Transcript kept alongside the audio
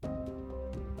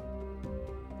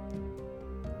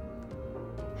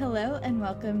Hello and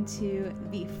welcome to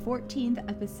the 14th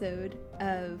episode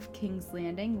of King's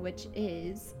Landing, which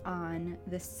is on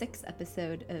the 6th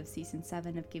episode of Season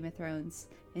 7 of Game of Thrones,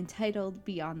 entitled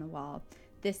Beyond the Wall.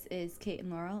 This is Kate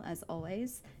and Laurel, as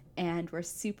always, and we're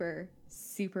super,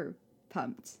 super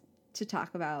pumped to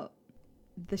talk about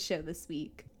the show this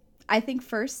week. I think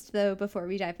first, though, before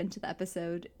we dive into the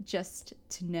episode, just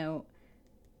to note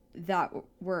that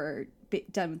we're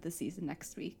done with the season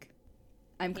next week.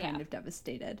 I'm kind of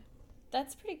devastated.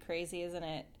 That's pretty crazy, isn't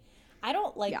it? I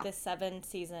don't like this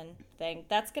 7-season thing.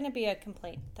 That's going to be a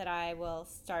complaint that I will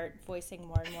start voicing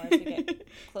more and more as we get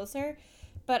closer.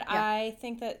 But I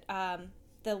think that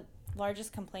the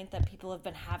largest complaint that people have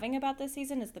been having about this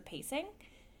season is the pacing.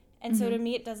 And so to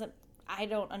me, I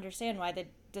don't understand why they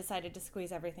decided to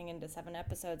squeeze everything into 7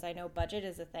 episodes. I know budget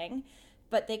is a thing,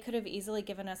 but they could have easily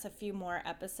given us a few more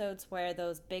episodes where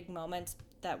those big moments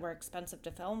that were expensive to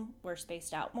film were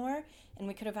spaced out more, and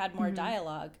we could have had more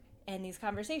dialogue and these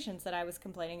conversations that I was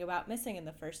complaining about missing in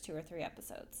the first 2 or 3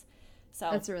 episodes. So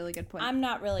that's a really good point. I'm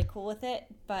not really cool with it,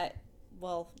 but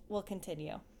we'll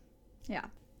continue. Yeah.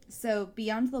 So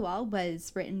Beyond the Wall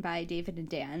was written by David and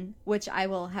Dan, which I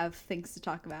will have things to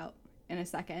talk about in a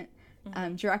second.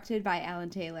 Directed by Alan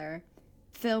Taylor.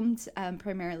 Filmed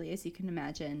primarily, as you can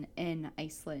imagine, in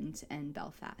Iceland and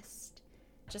Belfast.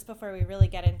 Just before we really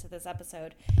get into this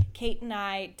episode, Kate and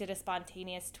I did a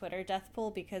spontaneous Twitter death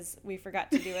poll because we forgot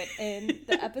to do it in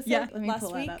the episode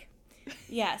last week.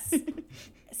 Yes.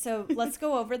 So let's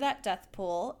go over that death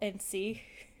poll and see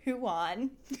who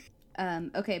won.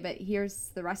 Okay, but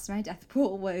here's the rest of my death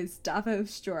pool was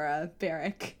Davos, Jorah,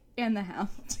 Beric, and the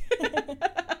Hound.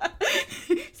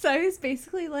 So I was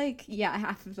basically like, yeah,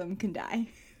 half of them can die.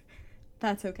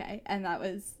 That's okay. And that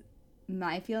was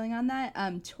my feeling on that.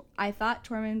 I thought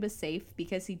Tormund was safe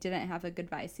because he didn't have a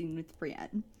goodbye scene with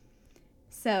Brienne.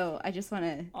 So I just want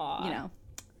to,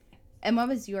 And what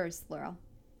was yours, Laurel?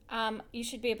 You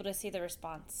should be able to see the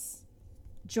response.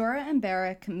 Jorah and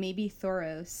Beric, maybe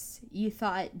Thoros. You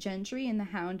thought Gendry and the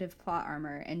Hound of plot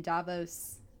armor, and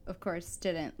Davos, of course,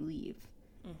 didn't leave.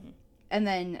 Mm-hmm. And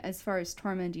then, as far as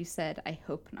Tormund, you said, I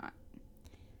hope not.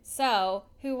 So,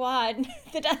 who won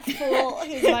the death pool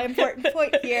is my important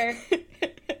point here.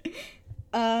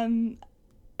 I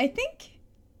think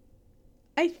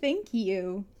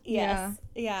you. Yes.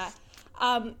 Yeah.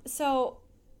 So,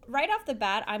 right off the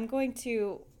bat, I'm going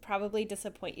to probably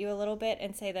disappoint you a little bit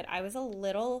and say that I was a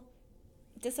little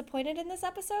disappointed in this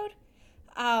episode.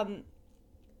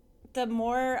 The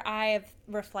more I've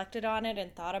reflected on it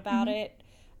and thought about it,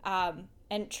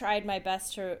 and tried my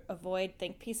best to avoid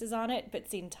think pieces on it, but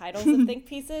seen titles of think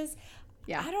pieces.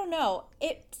 Yeah. I don't know.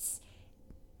 It's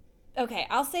okay.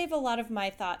 I'll save a lot of my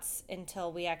thoughts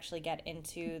until we actually get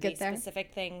into the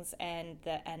specific things and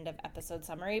the end of episode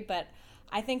summary. But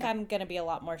I think I'm going to be a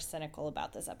lot more cynical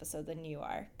about this episode than you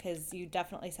are, because you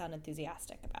definitely sound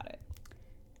enthusiastic about it.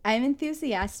 I'm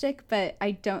enthusiastic, but I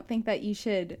don't think that you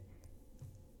should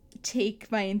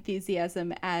take my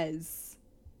enthusiasm as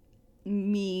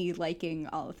me liking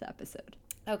all of the episode.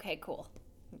 Okay, cool.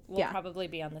 We'll probably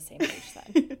be on the same page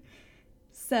then.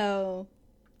 So,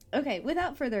 okay,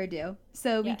 without further ado,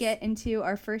 we get into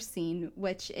our first scene,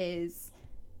 which is,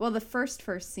 well, the first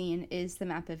scene is the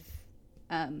map of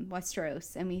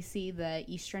Westeros, and we see the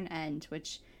eastern end,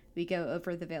 which we go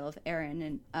over the Vale of Arryn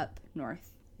and up north,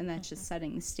 and that's just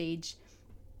setting the stage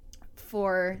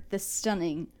for the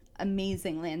stunning,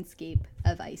 amazing landscape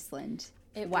of Iceland.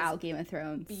 Wow, Game of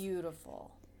Thrones.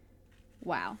 Beautiful.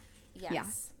 Wow.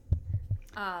 Yes.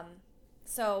 Yeah.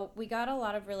 So we got a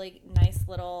lot of really nice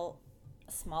little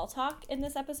small talk in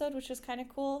this episode, which was kind of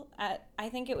cool. I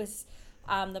think it was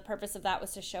the purpose of that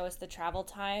was to show us the travel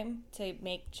time to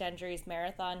make Gendry's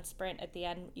marathon sprint at the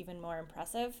end even more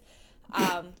impressive.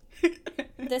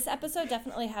 This episode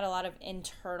definitely had a lot of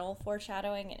internal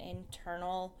foreshadowing and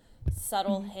internal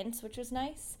subtle hints, which was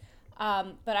nice.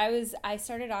 But I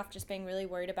started off just being really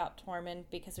worried about Tormund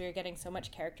because we were getting so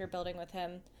much character building with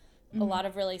him. A lot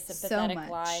of really sympathetic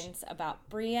lines about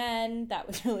Brienne. That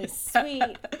was really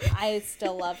sweet. I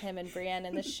still love him and Brienne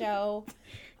in the show.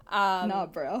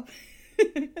 Not bro.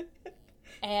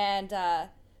 And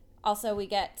also we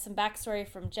get some backstory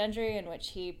from Gendry in which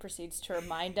he proceeds to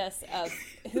remind us of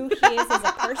who he is as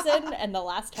a person and the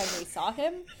last time we saw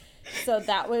him. So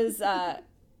that was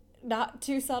not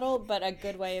too subtle, but a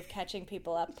good way of catching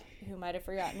people up who might have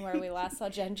forgotten where we last saw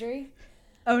Gendry.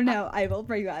 Oh no, I will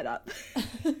bring that up.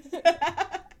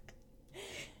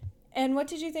 And what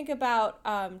did you think about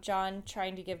Jon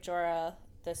trying to give Jorah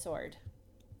the sword?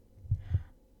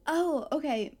 Oh,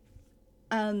 okay.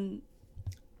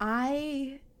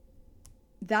 I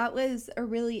that was a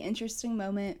really interesting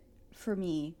moment for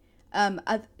me.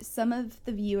 Some of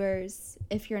the viewers,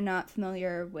 if you're not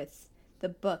familiar with the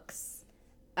books,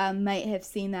 might have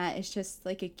seen that as just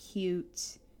like a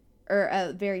cute or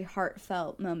a very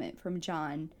heartfelt moment from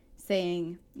Jon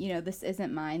saying, this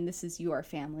isn't mine, this is your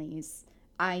family's.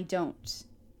 I don't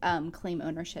claim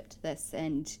ownership to this,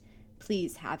 and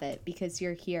please have it because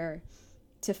you're here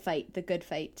to fight the good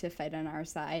fight, to fight on our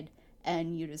side,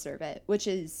 and you deserve it, which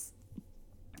is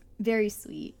very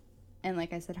sweet and,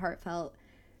 like I said, heartfelt.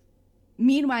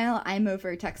 Meanwhile, I'm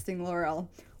over texting Laurel,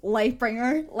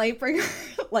 Lightbringer,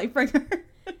 Lightbringer, Lightbringer.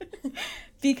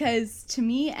 Because to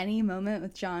me, any moment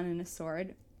with Jon and a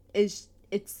sword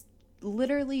it's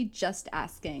literally just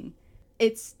asking.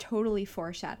 It's totally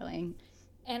foreshadowing.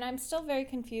 And I'm still very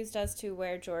confused as to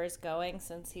where Jorah's going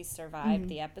since he survived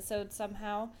the episode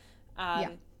somehow.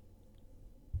 I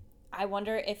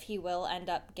wonder if he will end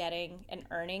up getting and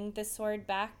earning the sword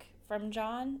back from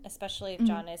Jon, especially if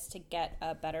Jon is to get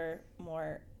a better,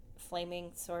 more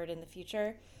flaming sword in the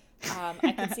future.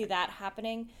 I can see that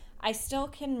happening. I still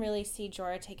can really see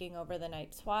Jorah taking over the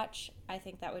Night's Watch. I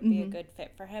think that would be a good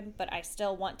fit for him, but I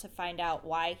still want to find out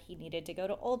why he needed to go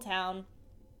to Oldtown.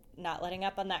 Not letting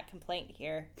up on that complaint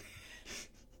here.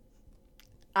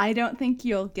 I don't think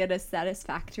you'll get a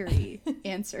satisfactory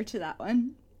answer to that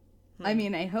one. I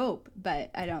mean, I hope, but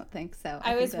I don't think so.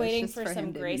 I was waiting for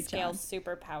some grayscale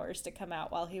superpowers to come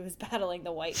out while he was battling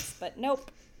the Whites, but nope.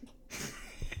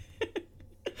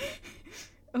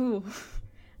 Oh.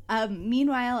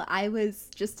 Meanwhile, I was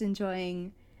just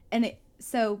enjoying,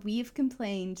 so we've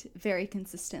complained very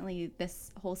consistently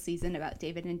this whole season about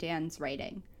David and Dan's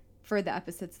writing for the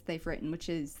episodes that they've written, which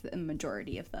is the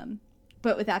majority of them.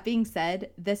 But with that being said,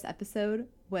 this episode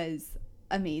was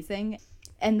amazing.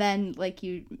 And then, like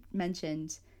you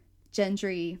mentioned,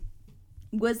 Gendry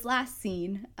was last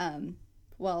seen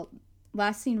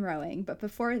rowing, but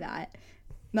before that,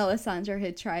 Melisandre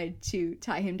had tried to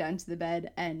tie him down to the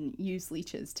bed and use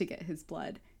leeches to get his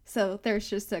blood. So there's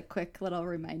just a quick little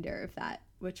reminder of that,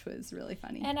 which was really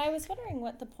funny. And I was wondering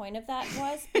what the point of that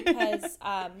was, because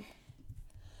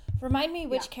remind me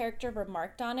which character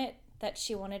remarked on it that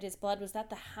she wanted his blood. Was that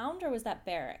the Hound or was that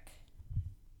Beric?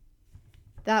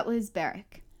 That was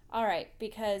Beric. All right,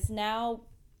 because now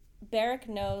Beric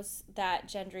knows that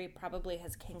Gendry probably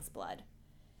has king's blood.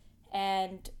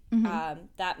 And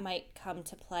that might come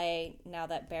to play now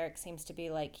that Beric seems to be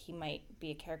like he might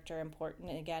be a character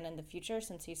important again in the future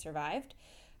since he survived.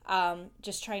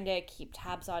 Just trying to keep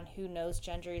tabs on who knows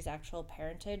Gendry's actual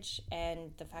parentage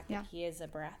and the fact that he is a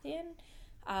Baratheon.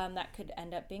 That could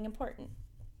end up being important.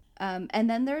 And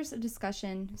then there's a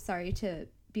discussion, sorry to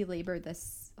belabor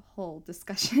this whole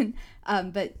discussion,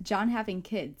 but Jon having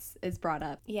kids is brought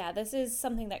up. Yeah, this is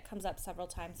something that comes up several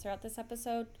times throughout this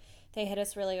episode. They hit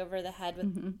us really over the head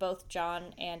with both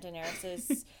Jon and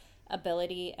Daenerys'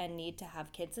 ability and need to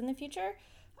have kids in the future.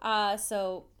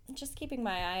 So just keeping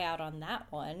my eye out on that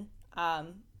one.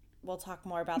 We'll talk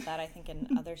more about that, I think,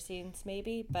 in other scenes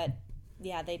maybe. But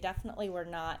yeah, they definitely were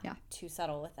not too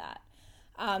subtle with that.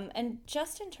 And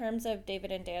just in terms of David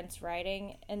and Dan's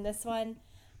writing in this one,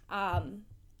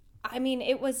 I mean,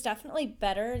 it was definitely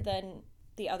better than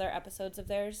the other episodes of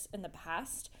theirs in the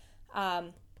past.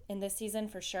 In this season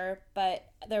for sure, but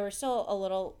there were still a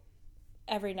little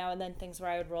every now and then things where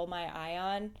I would roll my eye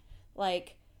on.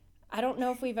 Like, I don't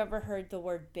know if we've ever heard the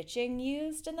word bitching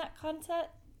used in that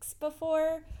context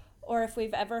before, or if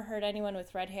we've ever heard anyone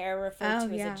with red hair referred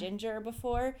to as a ginger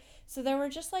before. So there were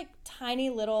just like tiny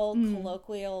little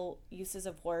colloquial uses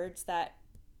of words that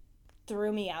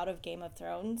threw me out of Game of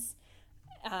Thrones.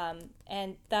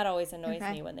 And that always annoys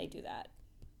me when they do that.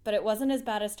 But it wasn't as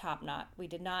bad as Top Knot. We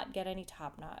did not get any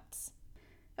Top Knots.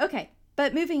 Okay,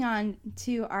 but moving on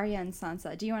to Arya and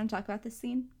Sansa. Do you want to talk about this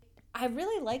scene? I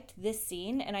really liked this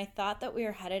scene, and I thought that we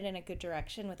were headed in a good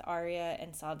direction with Arya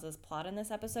and Sansa's plot in this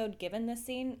episode, given this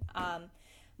scene.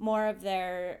 More of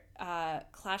their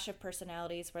clash of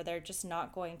personalities where they're just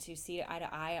not going to see eye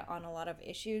to eye on a lot of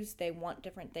issues. They want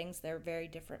different things. They're very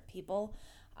different people,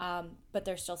 but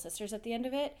they're still sisters at the end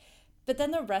of it. But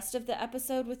then the rest of the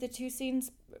episode with the two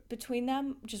scenes between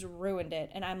them just ruined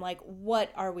it. And I'm like,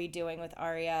 what are we doing with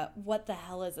Arya? What the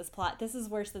hell is this plot? This is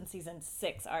worse than season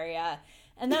 6, Arya.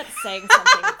 And that's saying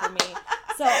something for me.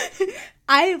 So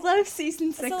I love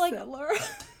season 6, so though, Laura.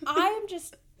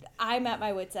 I'm at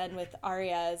my wit's end with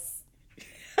Arya's.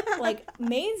 Like,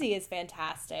 Maisie is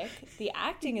fantastic. The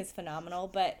acting is phenomenal,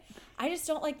 but I just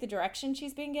don't like the direction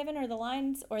she's being given or the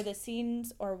lines or the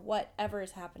scenes or whatever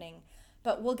is happening.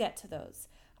 But we'll get to those.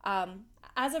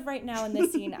 As of right now in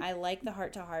this scene, I like the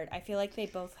heart-to-heart. I feel like they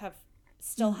both have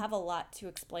still have a lot to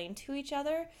explain to each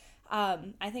other.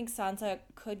 I think Sansa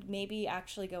could maybe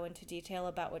actually go into detail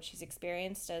about what she's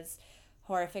experienced, as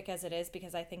horrific as it is,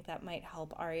 because I think that might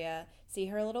help Arya see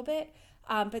her a little bit.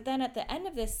 But then at the end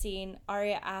of this scene,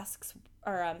 Sansa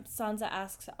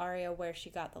asks Arya where she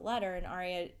got the letter, and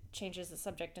Arya changes the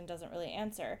subject and doesn't really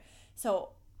answer. So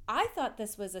I thought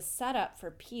this was a setup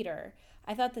for Peter.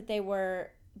 I thought that they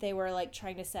were like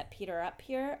trying to set Peter up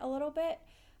here a little bit,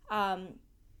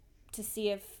 to see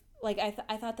if, like,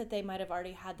 I thought that they might have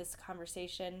already had this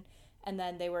conversation, and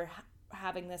then they were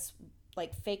having this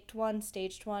like faked one,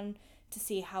 staged one, to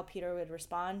see how Peter would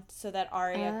respond, so that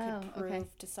Arya could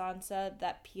prove to Sansa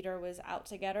that Peter was out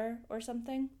to get her or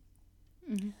something.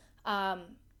 Mm-hmm.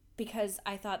 Because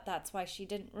I thought that's why she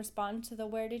didn't respond to the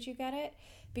 "where did you get it?"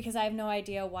 Because I have no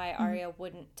idea why Arya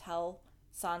wouldn't tell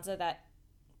Sansa that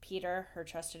Peter, her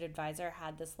trusted advisor,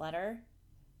 had this letter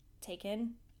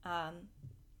taken.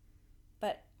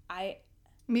 But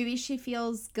maybe she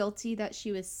feels guilty that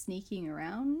she was sneaking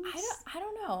around. I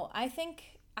don't know. I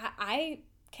think I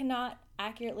cannot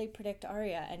accurately predict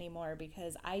Arya anymore,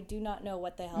 because I do not know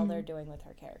what the hell they're doing with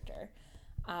her character.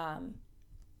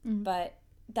 But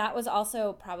that was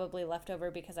also probably left over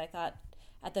because I thought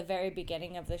at the very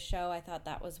beginning of the show, I thought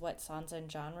that was what Sansa and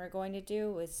Jon were going to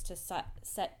do, was to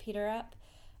set Peter up.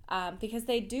 Because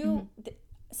they do...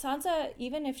 Sansa,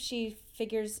 even if she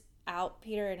figures out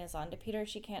Peter and is onto Peter,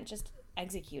 she can't just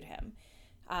execute him.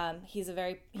 He's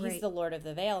the Lord of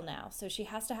the Vale now, so she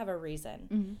has to have a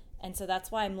reason. And so that's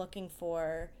why I'm looking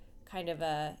for kind of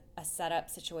a setup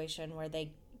situation where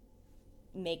they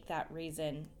make that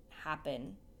reason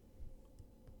happen.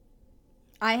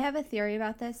 I have a theory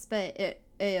about this, but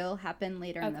it'll happen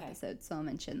later in the episode, so I'll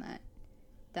mention that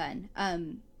then.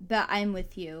 But I'm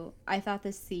with you. I thought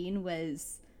this scene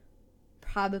was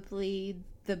probably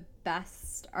the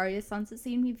best Arya Sansa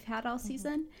scene we've had all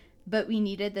season, but we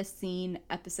needed this scene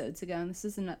episodes ago, and this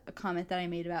is a comment that I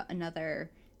made about another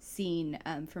scene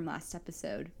from last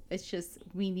episode. It's just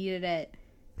we needed it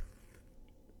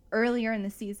earlier in the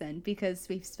season, because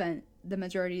we've spent the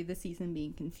majority of the season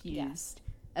being confused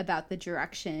about the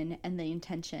direction and the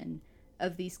intention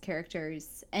of these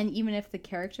characters. And even if the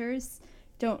characters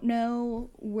don't know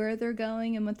where they're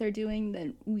going and what they're doing,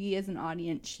 then we as an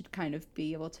audience should kind of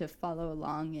be able to follow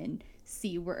along and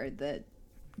see where the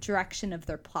direction of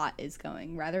their plot is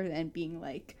going, rather than being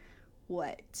like,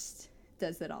 what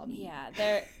does it all mean?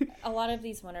 Yeah, a lot of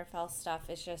these Winterfell stuff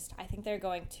is just, I think they're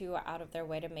going too out of their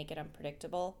way to make it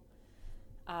unpredictable.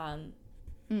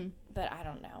 But I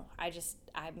don't know.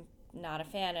 I'm not a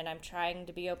fan, and I'm trying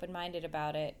to be open-minded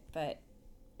about it, but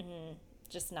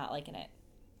just not liking it.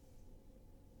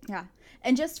 Yeah.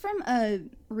 And just from a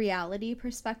reality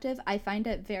perspective, I find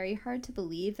it very hard to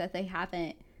believe that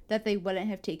they wouldn't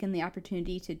have taken the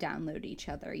opportunity to download each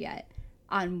other yet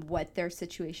on what their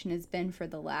situation has been for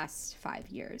the last 5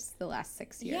 years, the last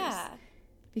 6 years. Yeah.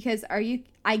 Because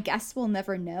I guess we'll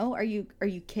never know. Are you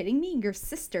kidding me? You're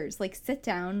sisters. Like, sit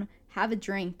down, have a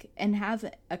drink, and have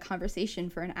a conversation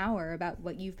for an hour about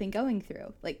what you've been going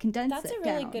through. Like, condense it down. That's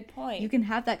a really good point. You can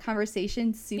have that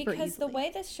conversation super because easily. The way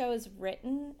this show is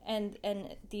written and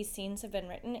these scenes have been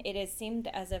written, it has seemed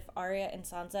as if Arya and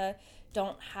Sansa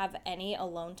don't have any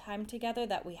alone time together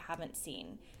that we haven't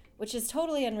seen, which is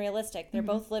totally unrealistic. They're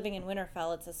both living in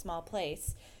Winterfell. It's a small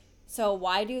place. So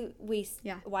why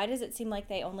does it seem like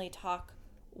they only talk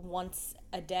once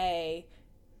a day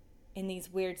in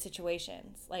these weird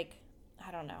situations? Like,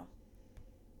 I don't know.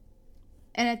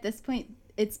 And at this point,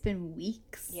 it's been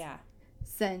weeks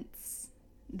since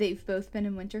they've both been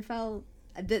in Winterfell.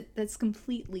 That's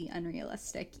completely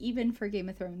unrealistic, even for Game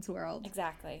of Thrones world.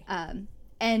 Exactly.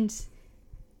 And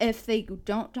if they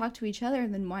don't talk to each other,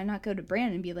 then why not go to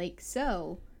Bran and be like,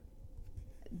 so,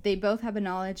 they both have a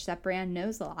knowledge that Bran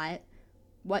knows a lot.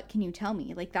 What can you tell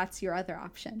me? Like, that's your other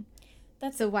option.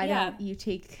 So why don't you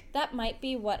take... That might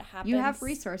be what happens. You have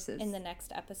resources. In the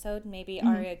next episode. Maybe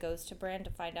Arya goes to Bran to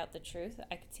find out the truth.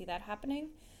 I could see that happening.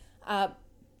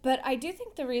 But I do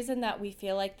think the reason that we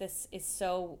feel like this is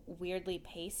so weirdly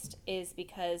paced is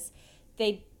because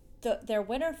their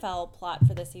Winterfell plot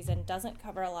for the season doesn't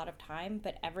cover a lot of time,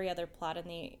 but every other plot in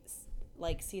the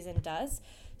season does.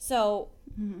 So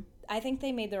I think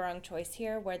they made the wrong choice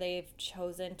here, where they've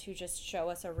chosen to just show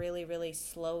us a really, really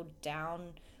slowed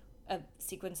down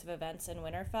sequence of events in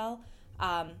Winterfell.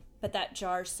 But that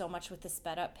jars so much with the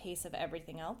sped up pace of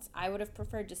everything else. I would have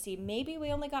preferred to see, maybe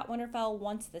we only got Winterfell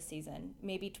once this season,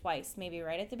 maybe twice. Maybe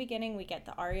right at the beginning we get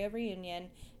the Arya reunion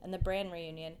and the Bran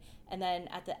reunion, and then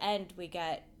at the end we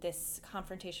get this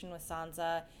confrontation with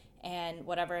Sansa and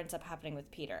whatever ends up happening with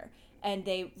Peter. And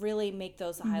they really make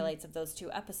those the highlights of those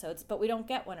 2 episodes, but we don't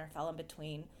get Winterfell in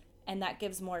between, and that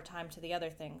gives more time to the other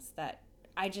things. That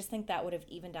I just think that would have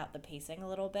evened out the pacing a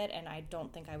little bit, and I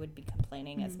don't think I would be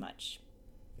complaining as much.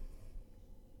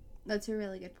 That's a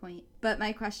really good point. But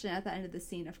my question at the end of the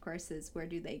scene, of course, is where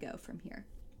do they go from here?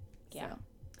 Yeah. So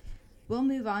we'll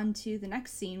move on to the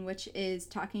next scene, which is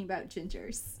talking about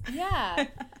gingers. Yeah.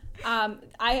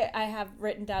 I have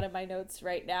written down in my notes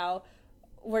right now,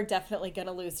 we're definitely going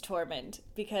to lose Tormund,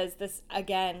 because this,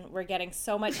 again, we're getting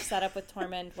so much set up with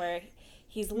Tormund where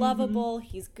he's lovable,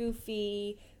 he's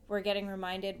goofy, we're getting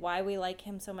reminded why we like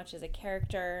him so much as a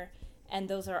character. And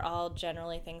those are all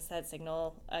generally things that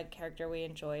signal a character we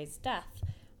enjoy's death.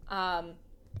 And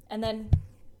then...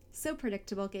 So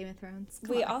predictable, Game of Thrones.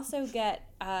 We also get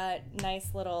a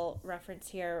nice little reference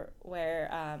here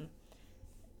where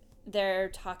they're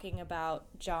talking about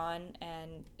Jon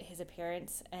and his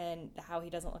appearance and how he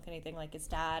doesn't look anything like his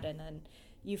dad. And then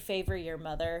you favor your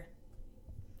mother.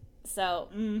 So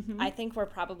I think we're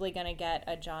probably going to get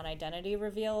a Jon identity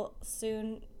reveal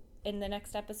soon in the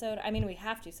next episode. I mean, we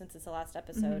have to, since it's the last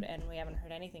episode, and we haven't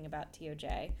heard anything about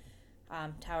TOJ,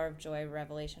 Tower of Joy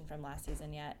revelation from last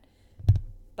season yet.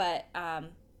 But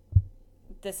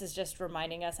this is just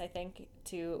reminding us, I think,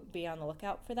 to be on the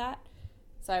lookout for that.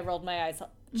 So I rolled my eyes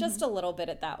just a little bit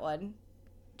at that one.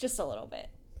 Just a little bit.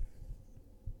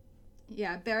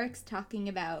 Yeah, Beric's talking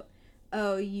about,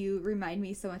 oh, you remind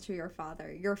me so much of your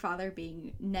father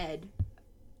being Ned,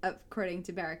 according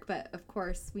to Beric, but of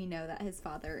course we know that his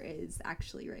father is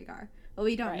actually Rhaegar. Well,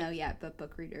 we don't know yet, but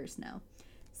book readers know.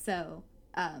 So,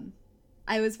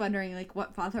 I was wondering, like,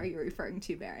 what father are you referring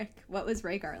to, Beric? What was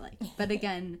Rhaegar like? But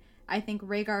again, I think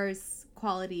Rhaegar's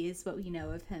qualities, what we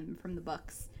know of him from the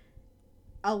books,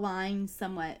 align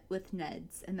somewhat with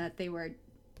Ned's, and that they were,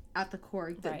 at the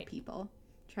core, good people,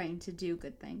 trying to do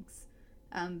good things.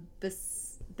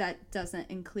 That doesn't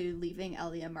include leaving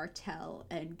Elia Martell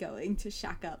and going to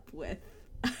shack up with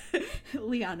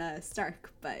Lyanna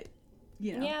Stark, but,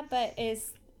 you know. Yeah, but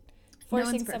is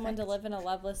forcing someone to live in a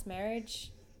loveless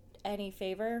marriage any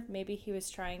favor? Maybe he was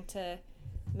trying to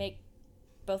make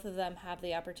both of them have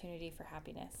the opportunity for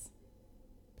happiness.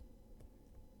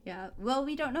 Yeah, well,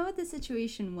 we don't know what the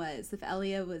situation was. If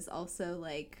Elia was also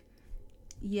like,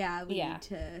 yeah, we need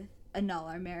to annul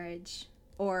our marriage.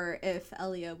 Or if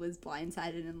Elia was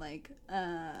blindsided and like,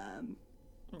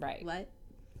 right. What?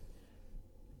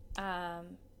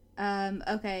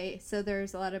 Okay, so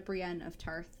there's a lot of Brienne of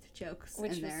Tarth jokes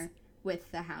in there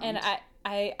with the Hound. And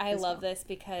I love this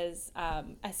because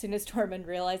as soon as Tormund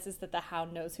realizes that the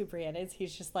Hound knows who Brienne is,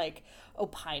 he's just like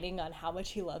opining on how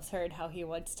much he loves her and how he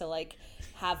wants to like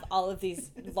have all of these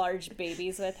large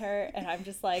babies with her. And I'm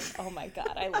just like, oh my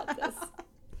God, I love this.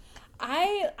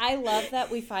 I love that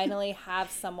we finally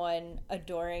have someone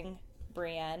adoring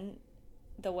Brienne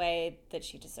the way that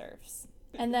she deserves.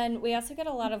 And then we also get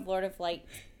a lot of Lord of Light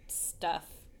stuff.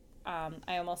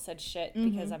 I almost said shit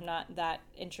because I'm not that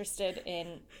interested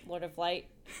in Lord of Light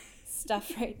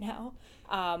stuff right now.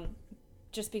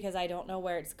 Just because I don't know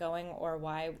where it's going or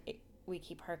why we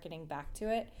keep hearkening back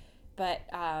to it. But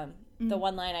the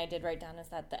one line I did write down is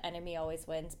that the enemy always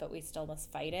wins, but we still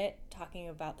must fight it, talking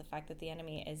about the fact that the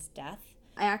enemy is death.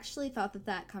 I actually thought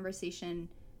that conversation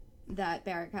that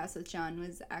Beric has with Jon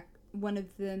was one of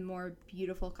the more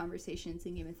beautiful conversations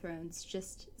in Game of Thrones,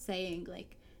 just saying,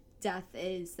 like, death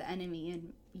is the enemy,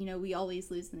 and, you know, we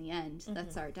always lose in the end.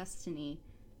 That's our destiny.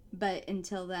 But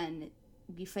until then,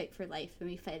 we fight for life, and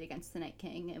we fight against the Night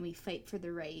King, and we fight for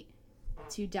the right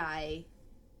to die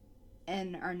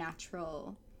in our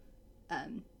natural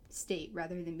state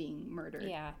rather than being murdered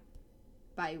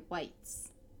by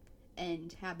whites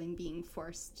and being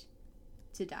forced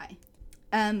to die.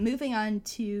 Moving on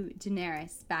to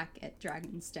Daenerys back at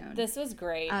Dragonstone. This was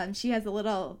great. She has a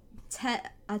little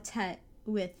tete-a-tete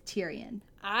with Tyrion.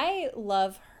 I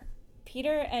love her.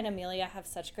 Peter and Emilia have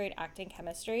such great acting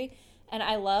chemistry, and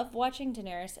I love watching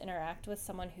Daenerys interact with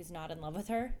someone who's not in love with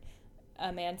her,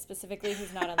 a man specifically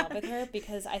who's not in love with her,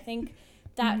 because I think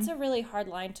that's a really hard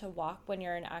line to walk when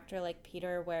you're an actor like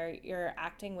Peter, where you're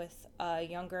acting with a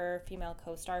younger female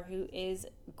co-star who is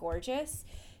gorgeous.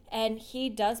 And he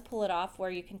does pull it off where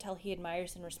you can tell he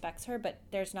admires and respects her, but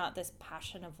there's not this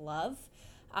passion of love,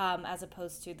 as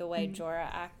opposed to the way Jorah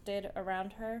acted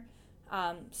around her.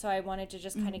 So I wanted to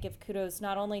just kind of give kudos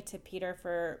not only to Peter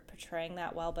for portraying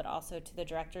that well, but also to the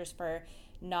directors for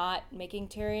not making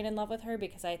Tyrion in love with her,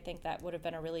 because I think that would have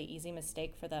been a really easy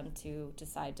mistake for them to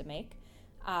decide to make.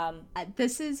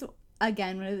 This is,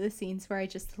 again, one of the scenes where I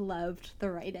just loved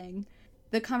the writing.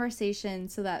 The conversation,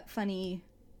 so that funny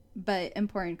but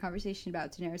important conversation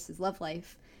about Daenerys' love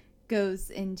life goes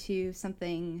into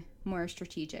something more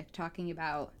strategic, talking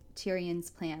about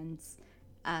Tyrion's plans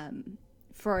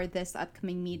for this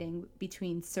upcoming meeting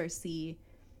between Cersei,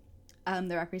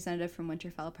 the representative from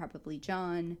Winterfell, probably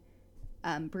Jon,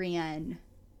 Brienne,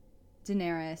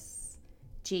 Daenerys,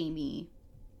 Jaime.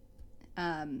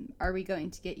 Are we going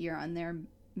to get Euron there?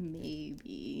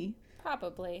 Maybe.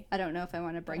 Probably. I don't know if I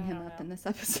want to bring him up in this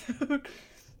episode.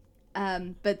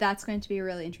 But that's going to be a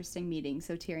really interesting meeting.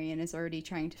 So Tyrion is already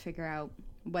trying to figure out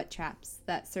what traps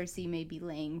that Cersei may be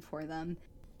laying for them.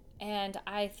 And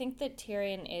I think that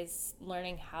Tyrion is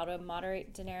learning how to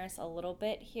moderate Daenerys a little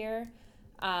bit here.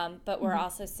 But we're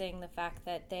also seeing the fact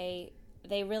that they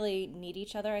really need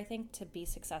each other, I think, to be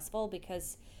successful,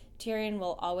 because Tyrion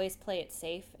will always play it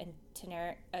safe and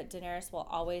Daenerys will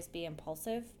always be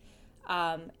impulsive.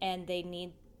 And they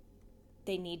need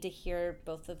to hear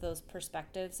both of those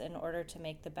perspectives in order to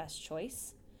make the best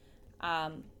choice.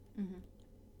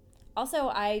 Also,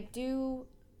 I do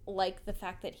like the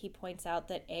fact that he points out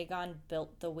that Aegon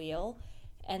built the wheel,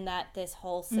 and that this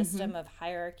whole system of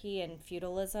hierarchy and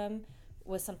feudalism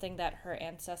was something that her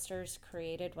ancestors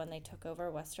created when they took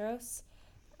over Westeros.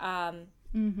 And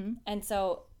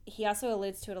so he also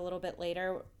alludes to it a little bit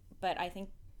later, but I think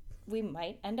we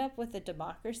might end up with a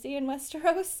democracy in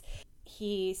Westeros.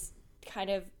 He kind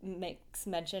of makes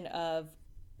mention of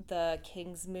the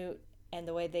King's Moot and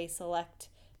the way they select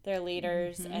their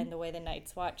leaders and the way the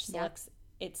Night's Watch selects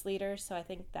its leaders. So I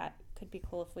think that could be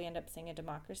cool if we end up seeing a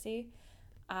democracy.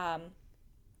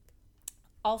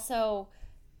 Also,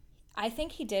 I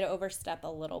think he did overstep a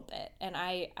little bit, and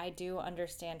I do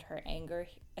understand her anger,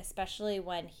 especially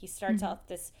when he starts out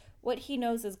this, what he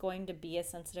knows is going to be a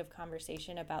sensitive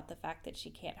conversation about the fact that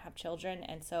she can't have children,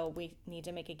 and so we need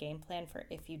to make a game plan for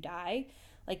if you die.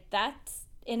 Like, that's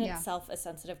in itself a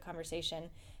sensitive conversation,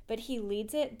 but he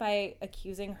leads it by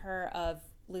accusing her of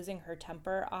losing her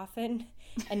temper often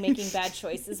and making bad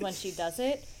choices when she does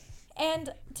it.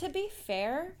 And to be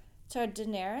fair to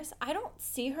Daenerys, I don't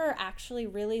see her actually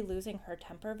really losing her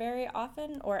temper very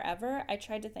often or ever. I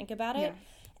tried to think about it.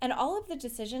 And all of the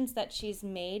decisions that she's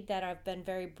made that have been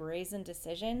very brazen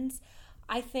decisions,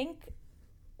 I think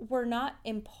were not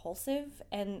impulsive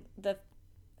and the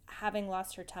having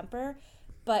lost her temper,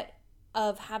 but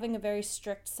of having a very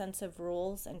strict sense of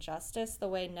rules and justice the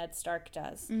way Ned Stark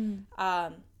does.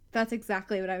 That's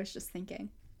exactly what I was just thinking.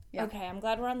 Yeah. Okay, I'm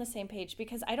glad we're on the same page,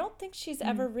 because I don't think she's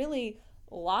ever really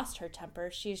lost her temper.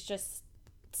 She's just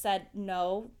said,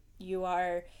 no, you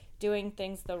are doing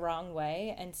things the wrong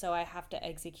way, and so I have to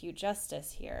execute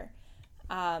justice here.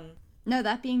 No,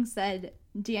 that being said,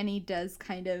 Dany does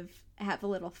kind of have a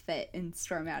little fit and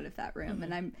storm out of that room,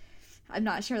 and I'm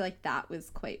not sure, like, that was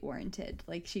quite warranted.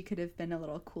 Like, she could have been a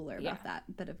little cooler about that,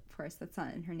 but of course that's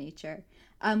not in her nature.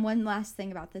 One last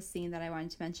thing about this scene that I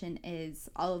wanted to mention is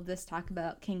all of this talk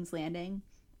about King's Landing.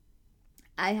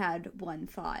 I had one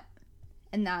thought,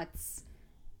 and that's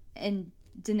in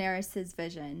Daenerys'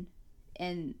 vision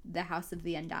in the House of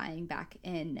the Undying back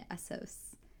in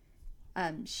Essos.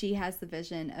 She has the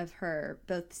vision of her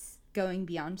both going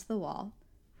beyond the wall,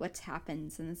 what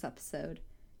happens in this episode,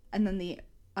 and then the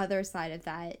other side of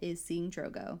that is seeing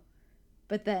Drogo.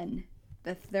 But then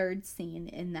the third scene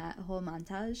in that whole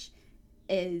montage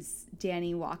is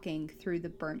Dany walking through the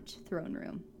burnt throne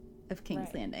room of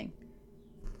King's Landing.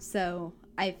 So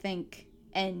I think,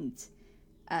 and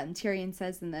Tyrion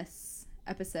says in this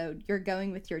episode, you're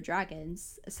going with your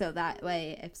dragons, so that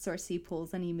way if Cersei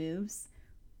pulls any moves,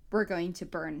 we're going to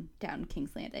burn down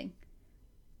King's Landing.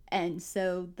 And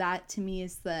so that to me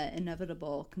is the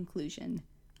inevitable conclusion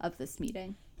of this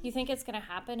meeting. You think it's going to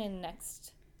happen in the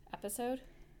next episode?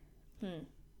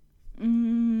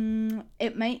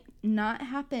 It might not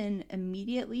happen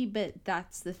immediately, but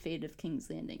that's the fate of King's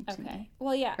Landing to me.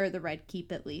 Well, yeah. Or the Red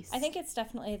Keep, at least. I think it's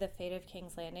definitely the fate of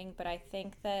King's Landing, but I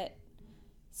think that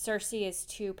Cersei is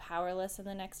too powerless in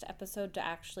the next episode to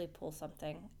actually pull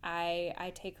something.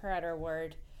 I take her at her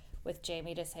word with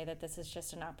Jaime to say that this is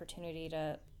just an opportunity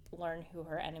to learn who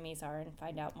her enemies are and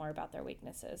find out more about their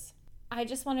weaknesses. I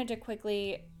just wanted to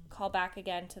quickly call back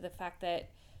again to the fact that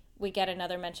we get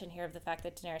another mention here of the fact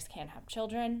that Daenerys can't have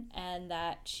children and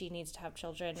that she needs to have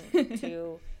children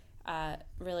to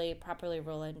really properly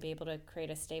rule and be able to create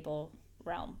a stable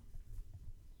realm.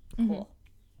 Cool.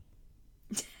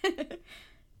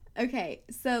 Okay,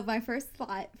 so my first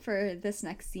thought for this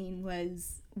next scene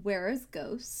was, where is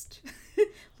Ghost?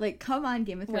 Like, come on,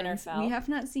 Game of Thrones. Winterfell. We have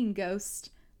not seen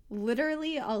Ghost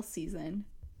literally all season.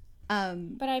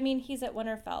 But I mean, he's at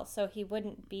Winterfell, so he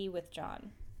wouldn't be with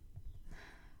Jon.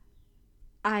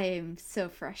 I am so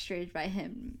frustrated by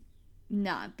him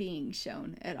not being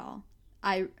shown at all.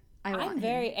 I'm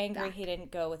very angry he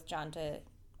didn't go with Jon to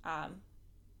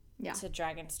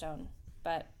Dragonstone,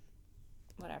 but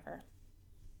whatever.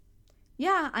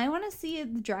 Yeah, I want to see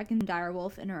the dragon and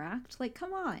direwolf interact. Like,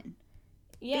 come on.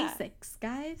 Yeah. Basics,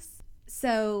 guys.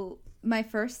 So my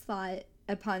first thought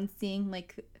upon seeing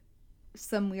like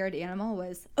some weird animal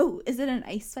was, oh, is it an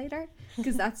ice spider?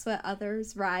 Because that's what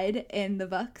others ride in the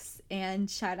books. And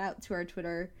shout out to our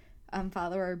Twitter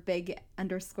follower, big_as_hounds.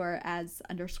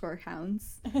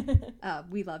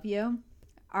 We love you.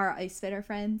 Our ice spider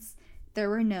friends. There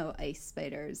were no ice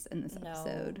spiders in this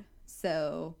episode.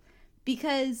 So,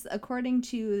 because according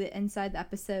to the Inside the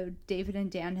Episode, David and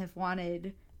Dan have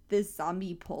wanted this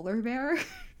zombie polar bear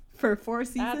for 4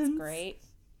 seasons. That's great.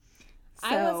 So,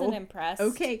 I wasn't impressed.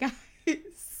 Okay, guys. It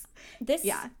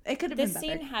could have been better. This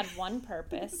scene had one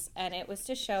purpose, and it was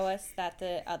to show us that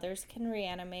the others can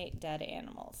reanimate dead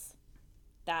animals.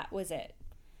 That was it.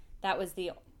 That was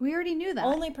the... We already knew that.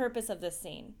 Only purpose of this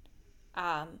scene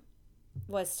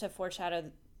was to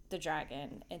foreshadow the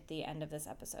dragon at the end of this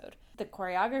episode. The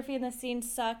choreography in this scene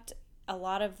sucked. A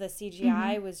lot of the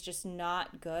CGI was just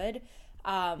not good.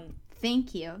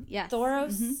 Thank you. Yes.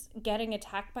 Thoros getting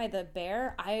attacked by the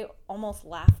bear, I almost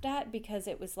laughed at because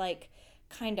it was like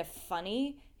kind of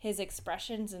funny. His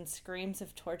expressions and screams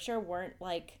of torture weren't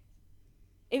like,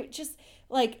 it just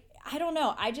like, I don't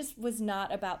know. I just was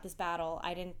not about this battle.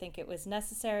 I didn't think it was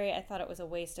necessary. I thought it was a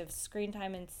waste of screen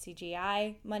time and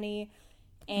CGI money,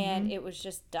 and it was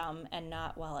just dumb and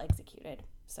not well executed.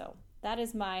 So that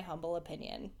is my humble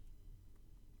opinion.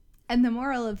 And the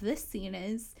moral of this scene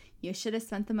is you should have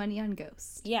spent the money on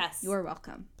Ghost. Yes. You're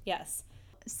welcome. Yes.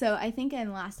 So I think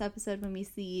in last episode when we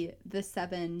see the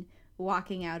 7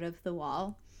 walking out of the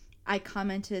wall, I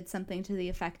commented something to the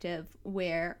effect of,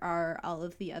 where are all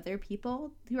of the other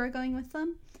people who are going with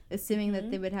them? Assuming that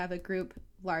they would have a group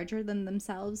larger than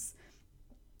themselves.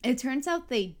 It turns out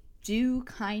they do,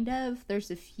 kind of. There's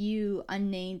a few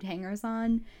unnamed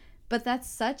hangers-on, but that's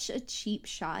such a cheap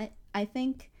shot, I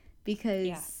think,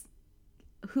 because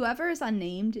whoever is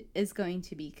unnamed is going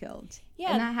to be killed.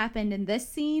 Yeah. And that happened in this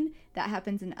scene. That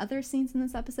happens in other scenes in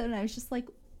this episode. And I was just like,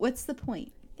 what's the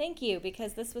point? Thank you,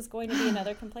 because this was going to be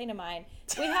another complaint of mine.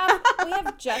 We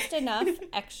have just enough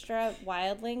extra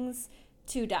wildlings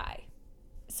to die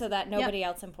so that nobody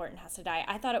else important has to die.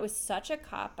 I thought it was such a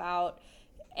cop-out,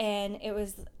 and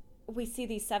we see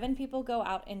these 7 people go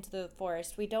out into the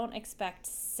forest. We don't expect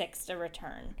 6 to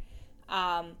return.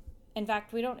 In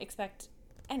fact, we don't expect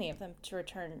any of them to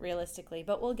return realistically,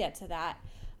 but we'll get to that.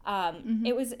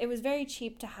 It was very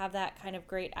cheap to have that kind of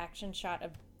great action shot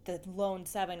of the lone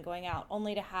 7 going out,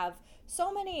 only to have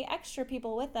so many extra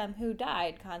people with them who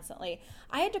died constantly.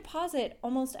 I had to pause it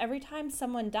almost every time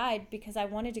someone died because I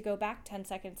wanted to go back 10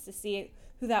 seconds to see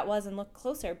who that was and look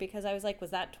closer, because I was like,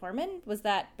 was that Tormund? Was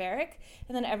that Beric?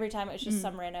 And then every time it was just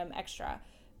some random extra.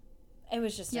 It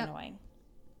was just annoying.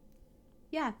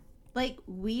 Yeah. Like,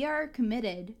 we are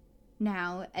committed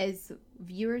now as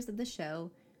viewers of the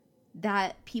show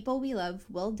that people we love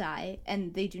will die,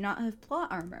 and they do not have plot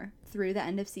armor through the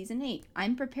end of season 8.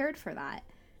 I'm prepared for that.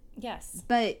 Yes.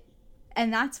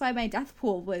 And that's why my death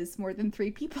pool was more than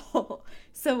 3 people.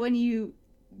 So when you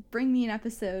bring me an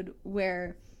episode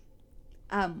where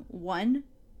 1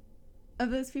 of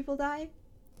those people die,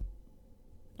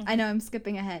 I know I'm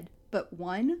skipping ahead, but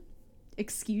 1?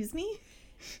 Excuse me?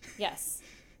 Yes.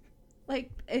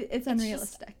 Like, it's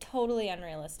unrealistic. Just totally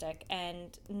unrealistic,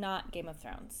 and not Game of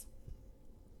Thrones.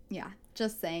 Yeah,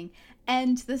 just saying.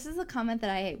 And this is a comment that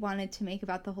I wanted to make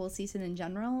about the whole season in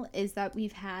general, is that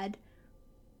we've had,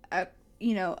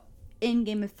 in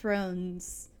Game of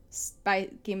Thrones, by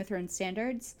Game of Thrones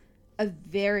standards, a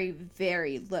very,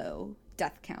 very low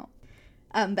death count.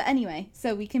 But anyway,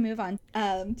 so we can move on.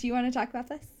 Do you want to talk about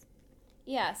this?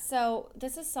 Yeah, so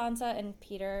this is Sansa and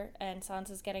Peter, and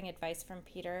Sansa's getting advice from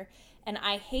Peter. And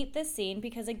I hate this scene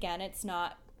because, again, it's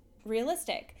not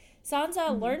realistic.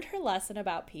 Sansa learned her lesson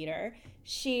about Peter.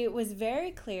 She was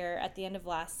very clear at the end of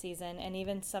last season, and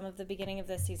even some of the beginning of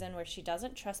this season, where she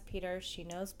doesn't trust Peter. She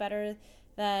knows better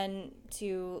than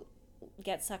to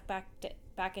get sucked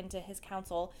back into his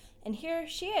counsel. And here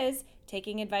she is,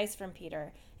 taking advice from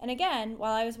Peter. And again,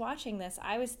 while I was watching this,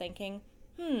 I was thinking,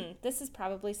 this is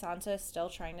probably Sansa still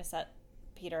trying to set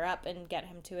Peter up and get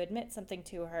him to admit something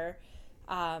to her,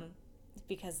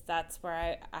 because that's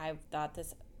where I thought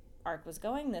this arc was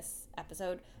going this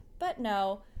episode. But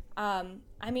no,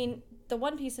 I mean, the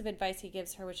one piece of advice he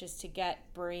gives her, which is to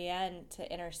get Brienne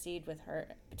to intercede with her,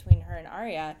 between her and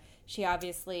Arya, she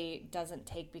obviously doesn't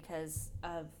take because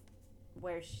of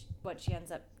what she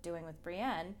ends up doing with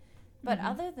Brienne. But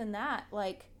other than that,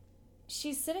 like,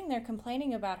 she's sitting there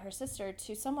complaining about her sister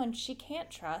to someone she can't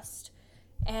trust.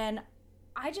 And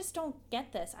I just don't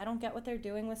get this. I don't get what they're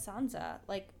doing with Sansa.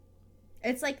 Like,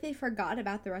 it's like they forgot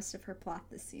about the rest of her plot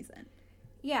this season.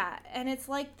 Yeah, and it's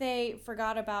like they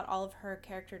forgot about all of her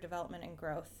character development and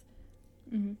growth.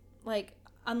 Mm-hmm. Like,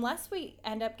 unless we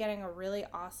end up getting a really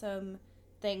awesome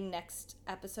thing next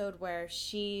episode where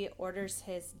she orders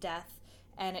his death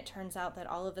and it turns out that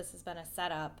all of this has been a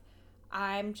setup,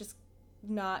 I'm just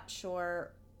not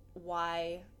sure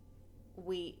why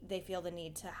they feel the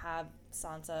need to have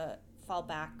Sansa fall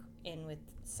back in with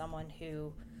someone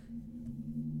who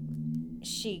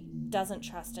she doesn't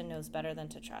trust and knows better than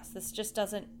to trust. It just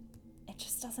doesn't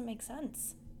make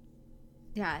sense.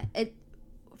 Yeah,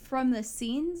 from the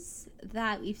scenes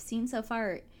that we've seen so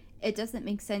far, it doesn't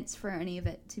make sense for any of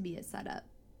it to be a setup.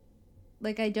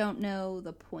 Like, I don't know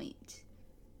the point.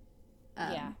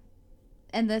 Yeah.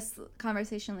 And this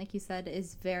conversation, like you said,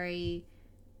 is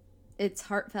it's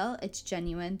heartfelt, it's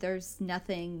genuine. There's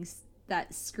nothing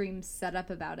that screams setup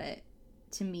about it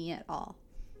to me at all.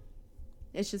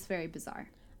 It's just very bizarre.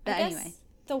 But anyway.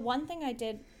 The one thing I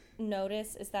did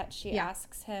notice is that she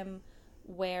asks him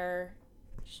where...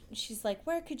 She's like,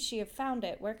 where could she have found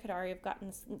it? Where could Arya have gotten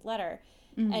this letter?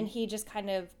 Mm-hmm. And he just kind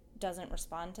of doesn't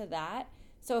respond to that.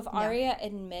 So if Arya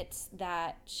admits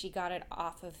that she got it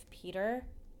off of Peter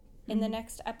in the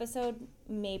next episode,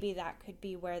 maybe that could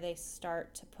be where they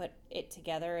start to put it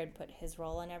together and put his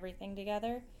role and everything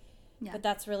together. Yeah. But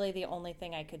that's really the only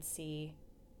thing I could see.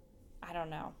 I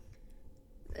don't know.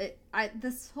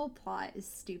 This whole plot is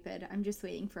stupid. I'm just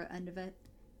waiting for the end of it,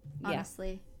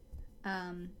 honestly.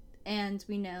 Yeah. And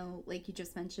we know, like you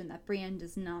just mentioned, that Brienne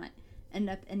does not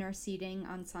end up interceding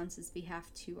on Sansa's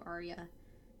behalf to Arya.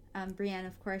 Brienne,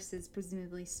 of course, is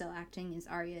presumably still acting as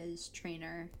Arya's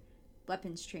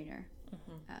weapons trainer,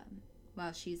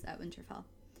 while she's at Winterfell.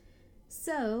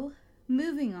 So,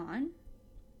 moving on,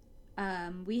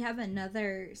 we have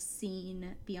another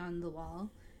scene beyond the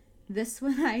wall. This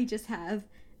one I just have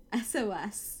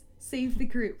SOS, save the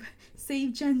group,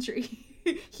 save Gendry.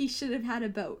 He should have had a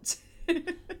boat.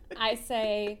 I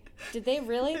say, did they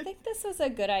really think this was a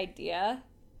good idea?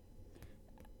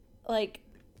 Like,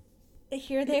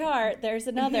 here they are. There's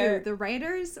another. Who, the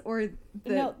writers or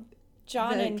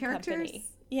John the and characters? Company.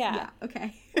 Yeah.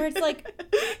 Okay. Where it's like,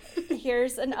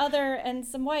 here's another and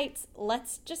some whites.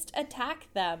 Let's just attack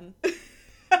them.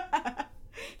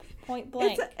 Point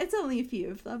blank. It's only a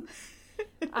few of them.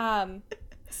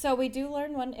 So we do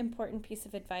learn one important piece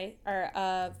of advice or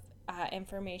of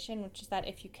information, which is that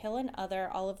if you kill an other,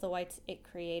 all of the whites it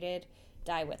created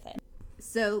die with it.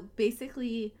 So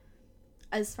basically,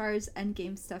 as far as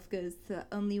endgame stuff goes, the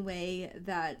only way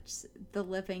that the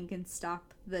living can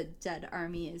stop the dead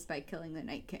army is by killing the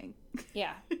Night King.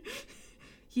 Yeah.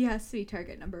 He has to be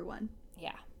target number one.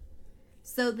 Yeah.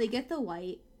 So they get the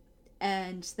white,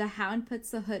 and the Hound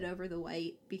puts the hood over the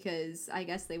white because I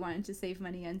guess they wanted to save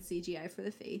money on CGI for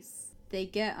the face. They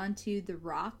get onto the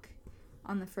rock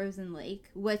on the frozen lake,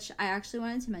 which I actually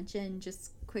wanted to mention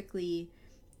just quickly,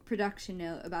 production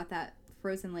note about that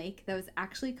frozen lake, that was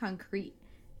actually concrete,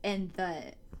 and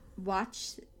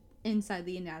watch inside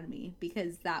the anatomy,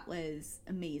 because that was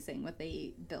amazing what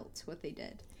they built, what they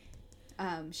did.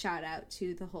 Shout out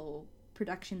to the whole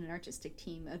production and artistic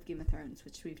team of Game of Thrones,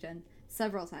 which we've done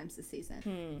several times this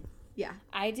season. Yeah.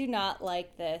 I do not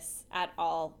like this at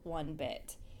all one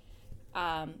bit.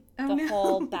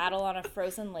 Whole battle on a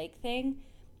frozen lake thing.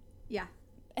 Yeah.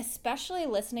 Especially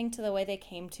listening to the way they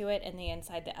came to it in the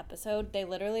Inside the Episode. They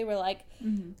literally were like,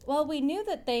 well, we knew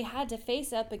that they had to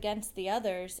face up against the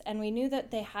others, and we knew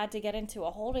that they had to get into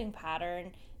a holding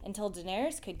pattern until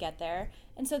Daenerys could get there.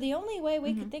 And so the only way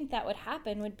we could think that would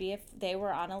happen would be if they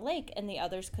were on a lake and the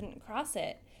others couldn't cross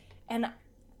it. And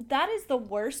that is the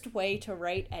worst way to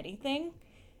write anything,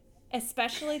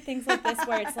 especially things like this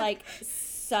where it's like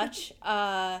such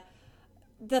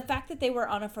the fact that they were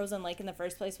on a frozen lake in the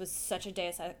first place was such a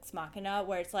deus ex machina,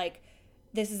 where it's like,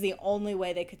 this is the only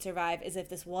way they could survive is if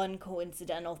this one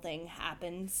coincidental thing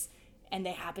happens and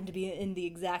they happen to be in the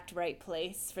exact right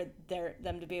place for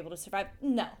them to be able to survive.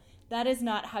 No, that is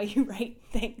not how you write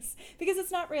things, because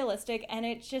it's not realistic, and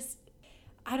it's just,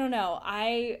 I don't know.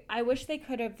 I wish they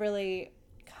could have really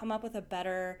come up with a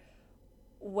better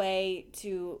way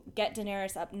to get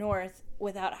Daenerys up north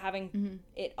without having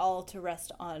it all to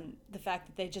rest on the fact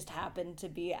that they just happened to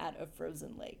be at a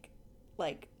frozen lake.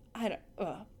 Like, I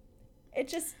don't,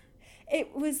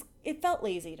 it felt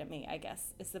lazy to me, I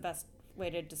guess, is the best way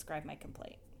to describe my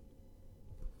complaint.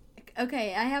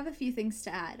 Okay, I have a few things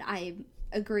to add. I'm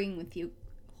agreeing with you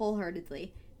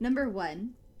wholeheartedly. Number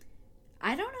one,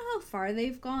 I don't know how far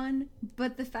they've gone,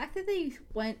 but the fact that they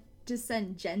went to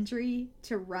send Gendry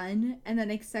to run and then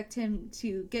expect him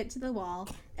to get to the wall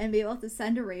and be able to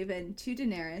send a raven to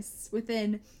Daenerys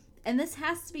within, and this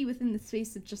has to be within the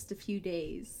space of just a few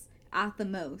days at the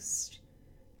most,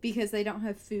 because they don't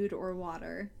have food or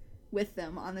water with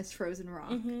them on this frozen rock.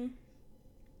 Mm-hmm.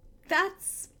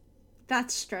 That's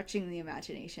stretching the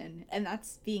imagination, and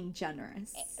that's being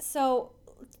generous. So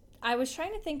I was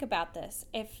trying to think about this.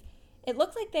 If it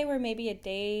looked like they were maybe a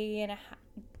day and a half.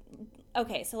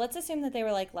 Okay, so let's assume that they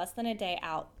were like less than a day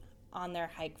out on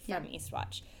their hike from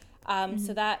Eastwatch.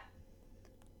 So that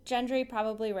Gendry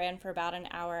probably ran for about an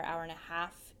hour and a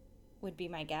half would be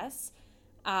my guess.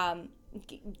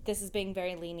 This is being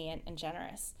very lenient and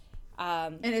generous.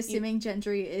 And assuming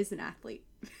Gendry is an athlete.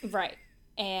 Right.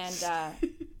 And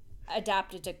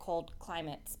adapted to cold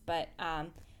climates. But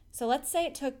so let's say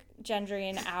it took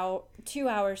Gendry 2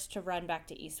 hours to run back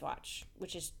to Eastwatch,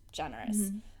 which is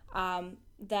generous. Mm-hmm.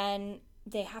 Then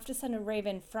they have to send a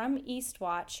raven from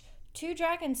Eastwatch to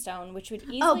Dragonstone, which would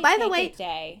easily take a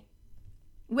day.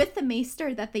 With the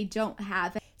maester that they don't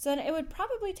have. So it would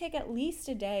probably take at least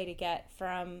a day to get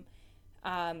from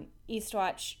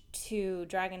Eastwatch to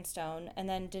Dragonstone, and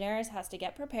then Daenerys has to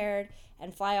get prepared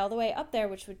and fly all the way up there,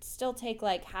 which would still take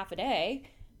like half a day.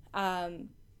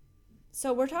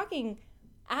 So we're talking,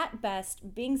 at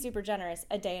best, being super generous,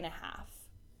 a day and a half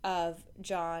of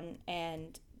Jon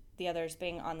and the others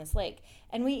being on this lake.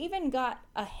 And we even got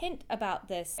a hint about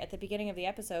this at the beginning of the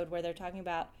episode where they're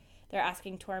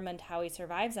asking Tormund how he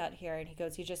survives out here, and he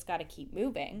goes, you just got to keep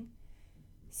moving.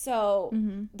 So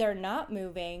they're not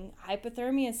moving.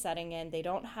 Hypothermia is setting in. They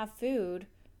don't have food.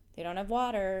 They don't have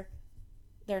water.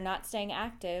 They're not staying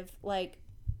active.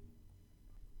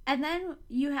 And then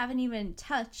you haven't even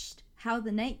touched how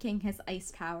the Night King has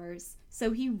ice powers.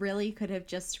 So he really could have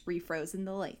just refrozen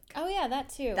the lake. Oh, yeah, that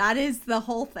too. That is the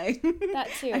whole thing. That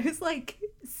too. I was like,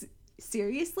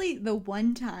 seriously? The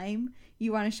one time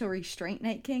you want to show restraint,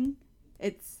 Night King,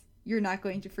 you're not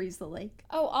going to freeze the lake.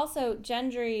 Oh, also,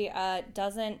 Gendry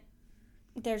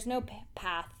there's no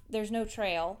path. There's no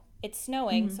trail. It's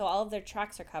snowing, so all of their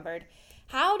tracks are covered.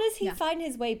 How does he find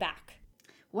his way back?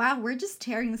 Wow, we're just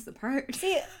tearing this apart.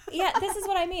 See, yeah, this is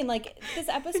what I mean. This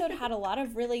episode had a lot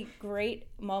of really great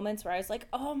moments where I was like,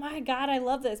 oh my God, I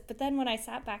love this. But then when I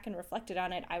sat back and reflected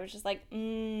on it, I was just like,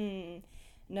 no.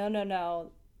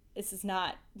 This is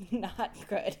not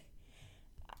good.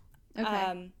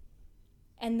 Okay.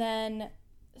 And then,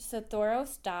 so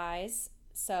Thoros dies.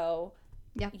 So,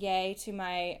 yay to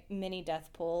my mini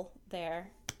death pool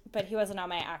there. But he wasn't on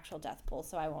my actual death pool,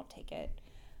 so I won't take it.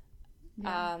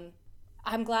 Yeah.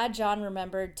 I'm glad Jon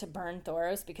remembered to burn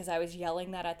Thoros because I was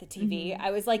yelling that at the TV. I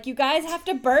was like, you guys have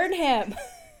to burn him.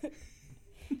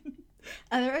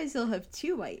 Otherwise, you'll have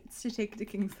 2 whites to take to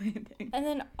King's Landing. And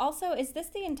then also, is this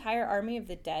the entire army of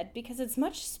the dead? Because it's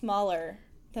much smaller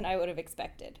than I would have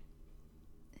expected.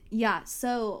 Yeah,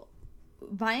 so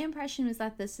my impression was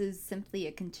that this is simply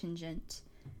a contingent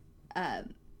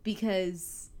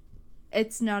because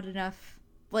it's not enough,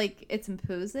 it's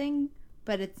imposing,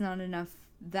 but it's not enough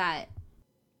that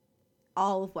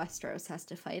all of Westeros has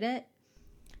to fight it.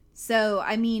 So,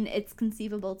 I mean, it's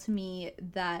conceivable to me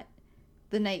that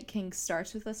the Night King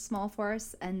starts with a small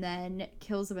force and then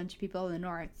kills a bunch of people in the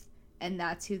north, and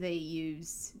that's who they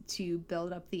use to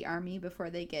build up the army before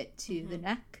they get to the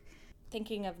neck.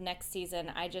 Thinking of next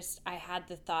season, I had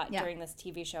the thought during this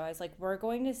TV show, I was like, we're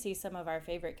going to see some of our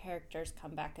favorite characters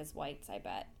come back as whites, I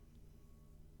bet.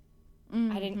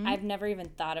 I've never even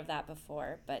thought of that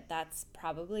before, but that's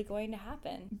probably going to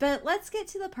happen. But let's get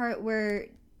to the part where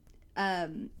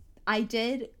I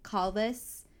did call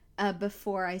this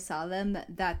before I saw them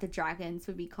that the dragons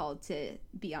would be called to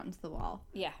be onto the wall.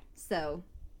 Yeah. So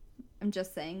I'm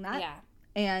just saying that. Yeah.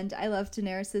 And I love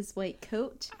Daenerys' white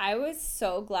coat. I was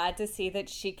so glad to see that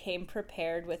she came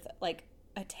prepared with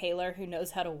a tailor who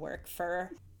knows how to work fur.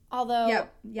 Although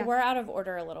we're out of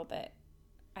order a little bit,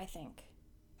 I think.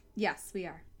 Yes, we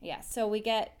are. Yeah, so we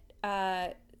get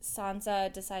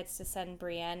Sansa decides to send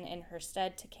Brienne in her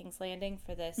stead to King's Landing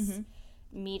for this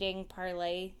meeting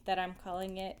parlay that I'm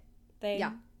calling it thing.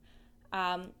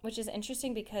 Yeah. Which is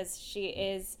interesting because she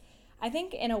is, I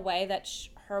think in a way that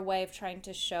her way of trying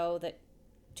to show that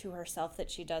to herself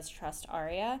that she does trust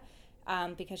Arya,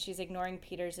 because she's ignoring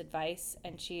Peter's advice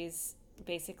and she's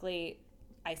basically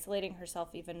isolating herself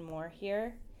even more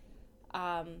here.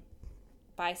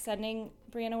 By sending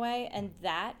Brienne away, and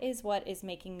that is what is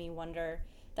making me wonder.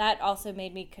 That also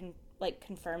made me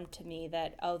confirmed to me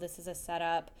that, oh, this is a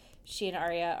setup. She and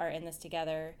Arya are in this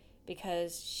together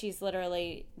because she's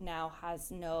literally now has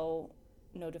no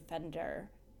defender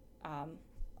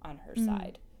on her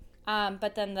side.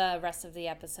 But then the rest of the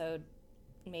episode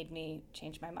made me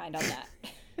change my mind on that.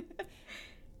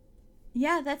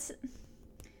 Yeah,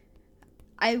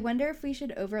 I wonder if we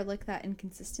should overlook that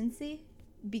inconsistency,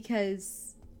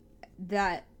 because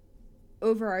that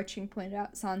overarching point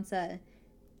about Sansa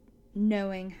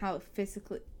knowing how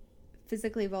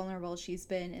physically vulnerable she's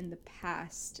been in the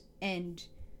past and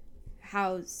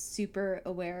how super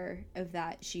aware of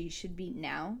that she should be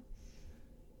now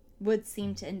would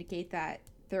seem to indicate that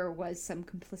there was some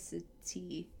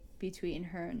complicity between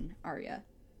her and Arya.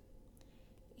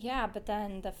 Yeah, but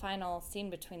then the final scene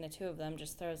between the two of them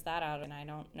just throws that out, and I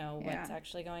don't know what's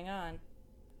actually going on.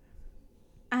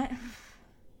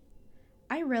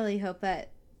 I really hope that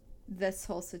this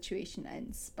whole situation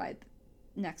ends by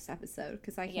the next episode,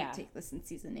 because I can't take this in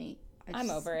season 8. I'm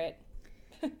over it.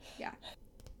 Yeah.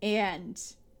 And,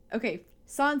 okay,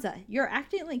 Sansa, you're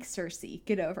acting like Cersei.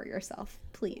 Get over yourself,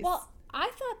 please. Well, I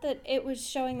thought that it was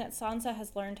showing that Sansa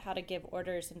has learned how to give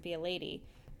orders and be a lady.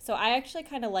 So I actually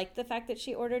kind of liked the fact that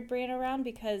she ordered Brienne around,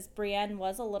 because Brienne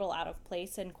was a little out of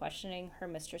place in questioning her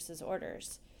mistress's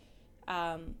orders.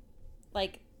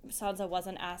 Like, Sansa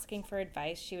wasn't asking for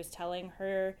advice. She was telling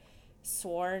her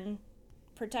sworn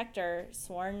protector,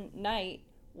 sworn knight,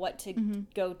 what to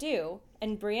go do.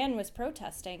 And Brienne was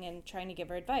protesting and trying to give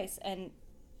her advice. And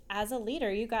as a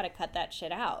leader, you got to cut that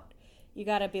shit out. You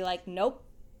got to be like, nope,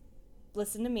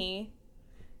 listen to me.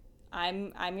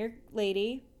 I'm your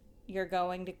lady. You're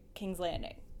going to King's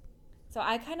Landing. So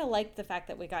I kind of liked the fact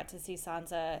that we got to see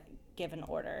Sansa give an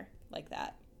order like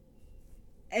that.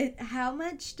 How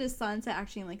much does Sansa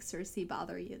acting like Cersei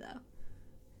bother you, though?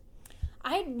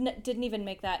 I didn't even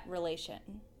make that relation.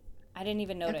 I didn't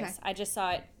even notice. Okay. I just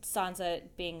saw it, Sansa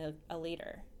being a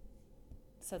leader.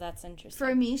 So that's interesting.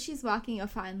 For me, she's walking a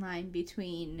fine line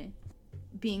between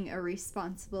being a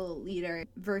responsible leader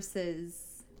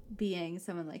versus being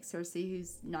someone like Cersei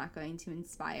who's not going to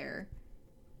inspire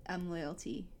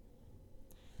loyalty.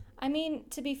 I mean,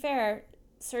 to be fair,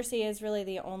 Cersei is really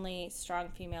the only strong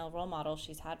female role model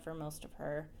she's had for most of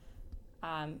her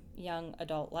young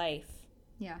adult life.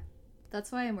 Yeah,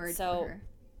 that's why I'm worried for her.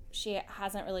 She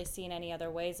hasn't really seen any other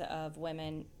ways of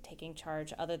women taking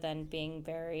charge other than being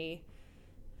very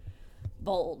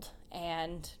bold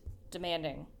and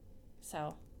demanding.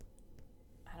 So,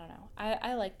 I don't know.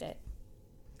 I liked it.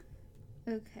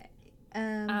 Okay.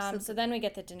 So then we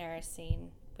get the Daenerys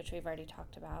scene, which we've already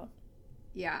talked about.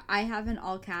 Yeah, I have in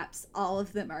all caps, all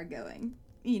of them are going,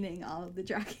 meaning all of the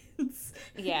dragons.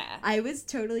 Yeah. I was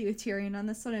totally with Tyrion on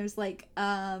this one. I was like,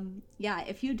 yeah,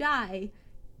 if you die,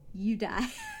 you die.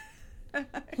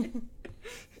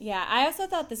 Yeah, I also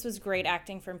thought this was great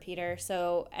acting from Peter,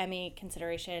 so Emmy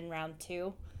consideration round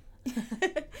 2.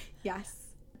 Yes.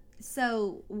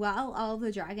 So while all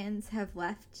the dragons have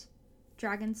left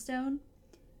Dragonstone,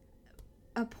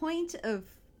 a point of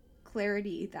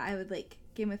clarity that I would like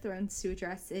Game of Thrones to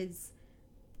address is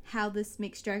how this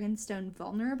makes Dragonstone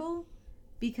vulnerable,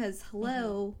 because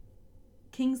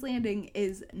King's Landing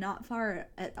is not far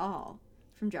at all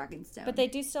from Dragonstone. But they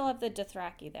do still have the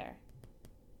Dothraki there.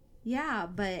 Yeah,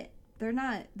 but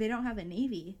they don't have a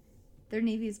navy. Their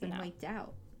navy's been wiped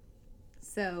out.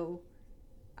 So,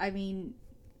 I mean,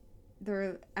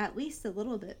 they're at least a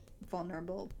little bit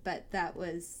vulnerable, but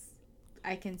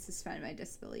I can suspend my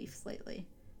disbelief slightly.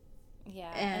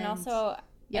 Yeah, and also,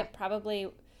 probably,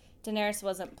 Daenerys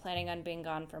wasn't planning on being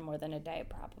gone for more than a day,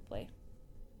 probably.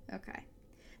 Okay.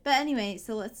 But anyway,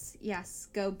 so let's,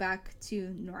 go back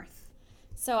to North.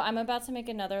 So I'm about to make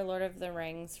another Lord of the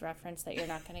Rings reference that you're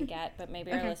not going to get, but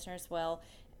maybe our listeners will,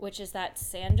 which is that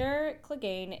Sandor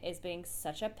Clegane is being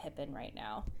such a Pippin right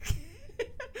now.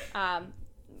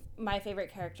 My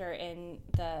favorite character in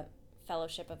the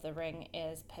Fellowship of the Ring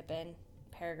is Pippin,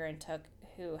 Peregrine Took,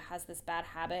 who has this bad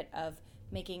habit of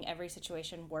making every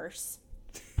situation worse.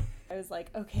 I was like,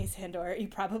 okay, Sandor, you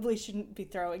probably shouldn't be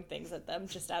throwing things at them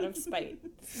just out of spite.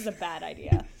 This is a bad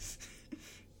idea.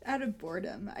 Out of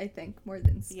boredom, I think, more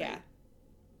than spite.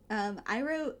 Yeah. I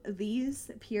wrote,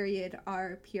 these period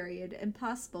are period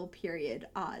impossible period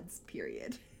odds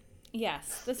period.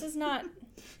 Yes, this is not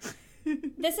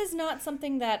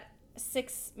something that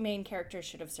 6 main characters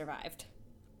should have survived.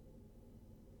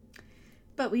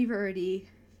 But we've already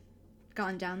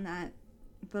gone down that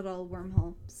little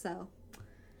wormhole, so.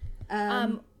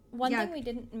 One thing we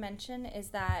didn't mention is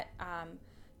that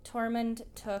Tormund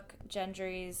took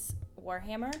Gendry's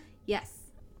Warhammer. Yes.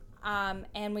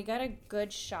 And we got a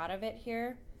good shot of it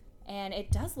here, and it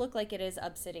does look like it is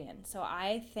obsidian. So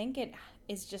I think it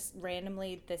is just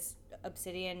randomly this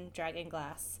obsidian dragon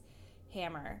glass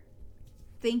hammer.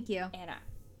 Thank you. And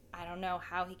I don't know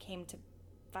how he came to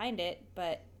find it,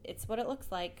 but it's what it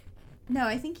looks like. No,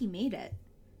 I think he made it.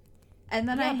 And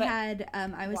then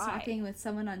I was talking with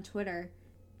someone on Twitter,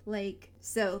 like,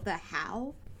 so the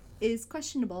how is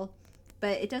questionable,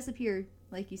 but it does appear,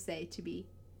 like you say, to be,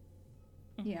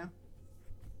 you know,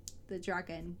 the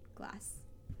dragon glass.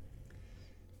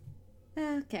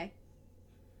 Okay.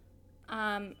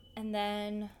 And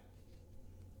then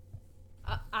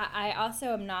I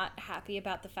also am not happy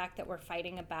about the fact that we're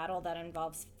fighting a battle that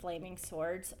involves flaming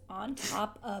swords on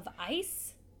top of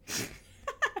ice.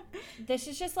 This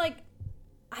is just like,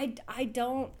 I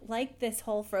don't like this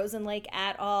whole frozen lake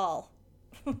at all.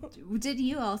 Did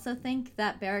you also think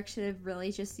that Beric should have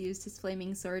really just used his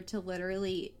flaming sword to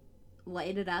literally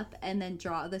light it up and then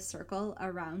draw the circle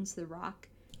around the rock?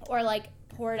 Or like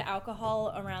poured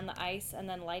alcohol around the ice and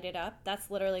then light it up? That's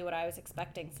literally what I was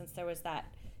expecting, since there was that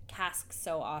cask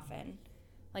so often.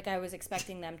 Like, I was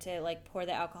expecting them to like pour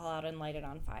the alcohol out and light it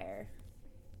on fire.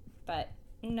 But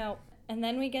no. And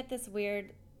then we get this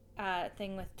weird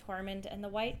thing with Tormund and the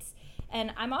Whites.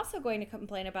 And I'm also going to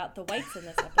complain about the Whites in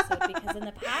this episode, because in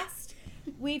the past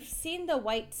we've seen the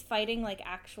Whites fighting like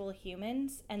actual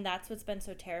humans, and that's what's been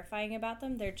so terrifying about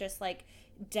them. They're just like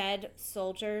dead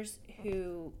soldiers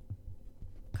who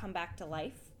come back to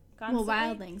life constantly.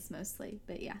 Well, wildlings mostly,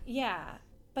 but yeah. Yeah.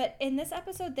 But in this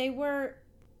episode,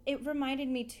 it reminded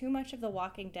me too much of The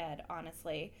Walking Dead,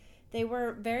 honestly. They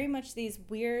were very much these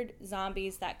weird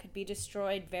zombies that could be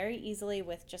destroyed very easily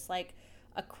with just like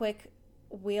a quick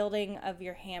wielding of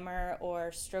your hammer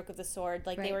or stroke of the sword.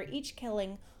 Like, They were each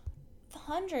killing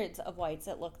hundreds of Whites,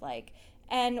 it looked like.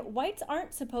 And Whites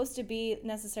aren't supposed to be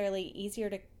necessarily easier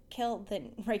to kill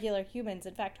than regular humans.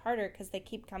 In fact, harder, because they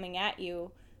keep coming at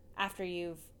you after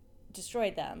you've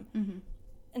destroyed them. Mm-hmm.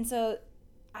 And so,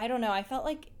 I don't know, I felt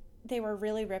like they were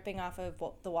really ripping off of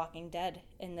The Walking Dead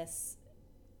in this,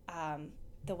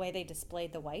 the way they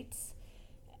displayed the Whites.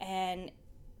 And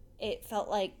it felt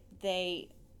like they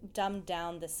dumbed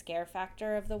down the scare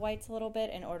factor of the Whites a little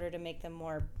bit in order to make them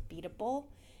more beatable.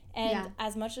 And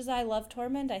as much as I love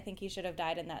Tormund, I think he should have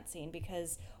died in that scene,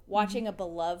 because watching a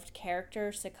beloved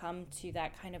character succumb to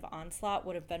that kind of onslaught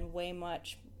would have been way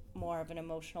much more of an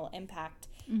emotional impact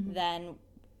than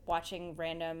watching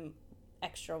random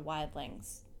extra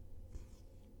wildlings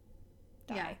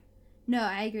die. Yeah. No,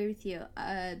 I agree with you.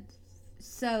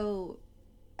 So,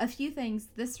 a few things.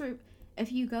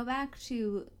 If you go back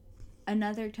to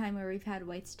another time where we've had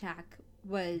Whites attack,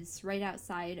 was right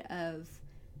outside of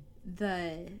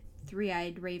the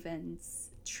Three-Eyed Raven's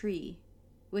tree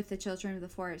with the Children of the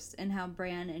Forest, and how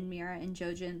Bran and Mira and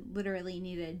Jojen literally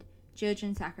needed...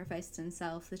 Jojen sacrificed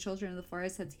himself. The Children of the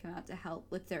Forest had to come out to help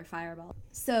with their fireball.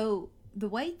 So the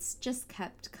Whites just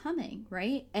kept coming,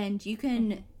 right? And you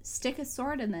can stick a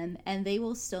sword in them and they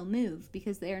will still move,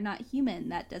 because they are not human.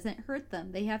 That doesn't hurt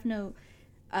them. They have no...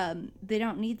 they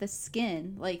don't need the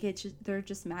skin. Like, they're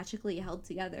just magically held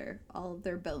together, all of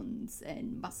their bones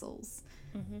and muscles.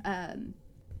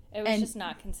 It was just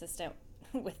not consistent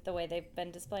with the way they've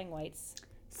been displaying Whites.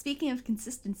 Speaking of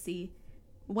consistency,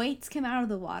 Whites come out of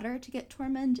the water to get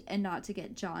Tormund and not to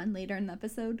get Jon later in the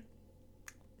episode.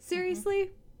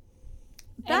 Seriously?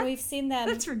 And we've seen them...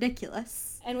 That's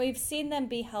ridiculous. And we've seen them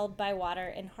be held by water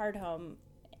in Hardhome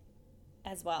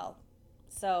as well.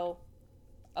 So...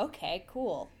 okay,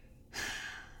 cool.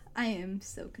 I am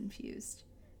so confused.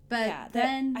 But yeah,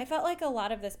 then... I felt like a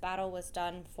lot of this battle was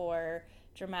done for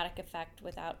dramatic effect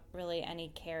without really any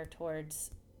care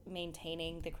towards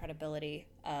maintaining the credibility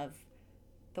of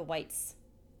the Whites.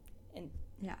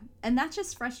 And that's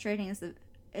just frustrating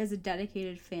as a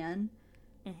dedicated fan.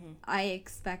 I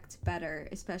expect better,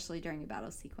 especially during a battle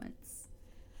sequence.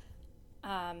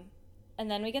 And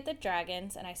then we get the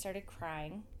dragons, and I started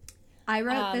crying. I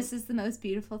wrote, this is the most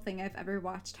beautiful thing I've ever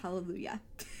watched. Hallelujah.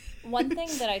 One thing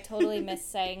that I totally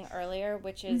missed saying earlier,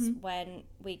 which is when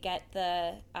we get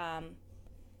the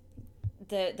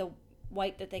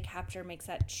White that they capture makes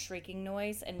that shrieking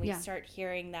noise, and we start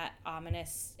hearing that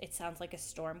ominous, it sounds like a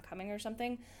storm coming or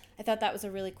something. I thought that was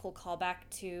a really cool callback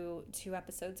to 2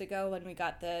 episodes ago when we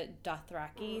got the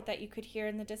Dothraki that you could hear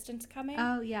in the distance coming.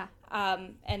 Oh, yeah.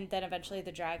 And then eventually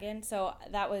the dragon. So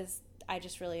I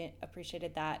just really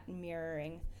appreciated that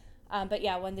mirroring. But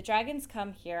yeah, when the dragons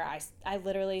come here, I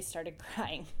literally started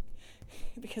crying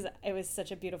because it was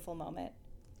such a beautiful moment.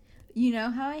 You know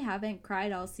how I haven't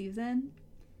cried all season?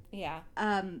 Yeah.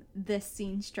 This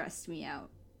scene stressed me out.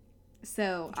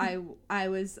 So I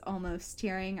was almost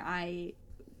tearing. I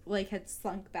had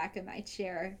slunk back in my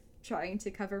chair trying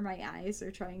to cover my eyes,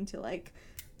 or trying to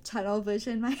tunnel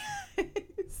vision my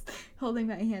eyes, holding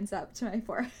my hands up to my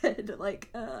forehead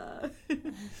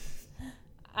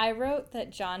I wrote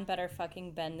that Jon better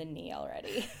fucking bend the knee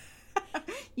already.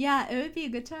 Yeah, it would be a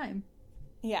good time.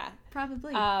 Yeah.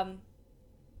 Probably.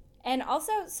 And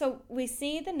also, so we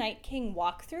see the Night King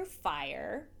walk through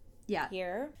fire. Yeah.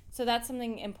 Here. So that's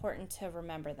something important to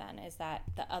remember then, is that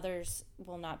the others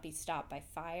will not be stopped by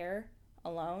fire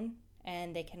alone,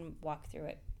 and they can walk through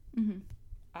it.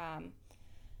 Mm-hmm.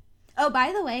 Oh,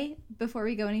 by the way, before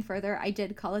we go any further, I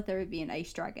did call it there would be an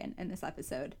ice dragon in this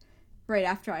episode, right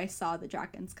after I saw the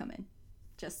dragons come in.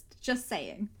 Just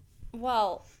saying.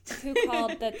 Well, who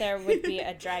called that there would be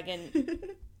a dragon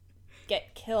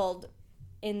get killed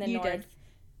in the north?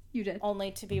 You did.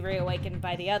 Only to be reawakened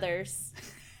by the others.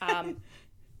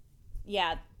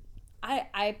 Yeah,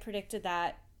 I predicted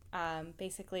that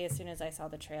basically as soon as I saw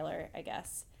the trailer, I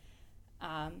guess.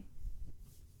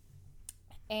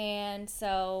 And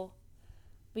so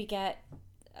we get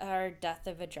our death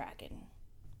of a dragon.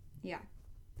 Yeah.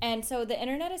 And so the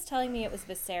internet is telling me it was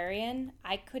Viserion.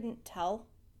 I couldn't tell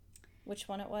which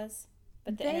one it was,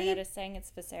 but the internet is saying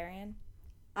it's Viserion.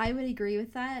 I would agree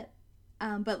with that.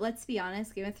 But let's be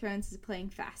honest, Game of Thrones is playing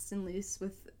fast and loose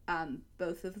with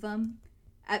both of them.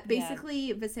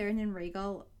 Basically, Viserion and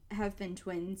Rhaegal have been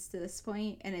twins to this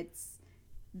point, and it's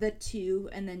the two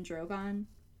and then Drogon.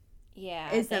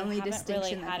 Yeah, is the only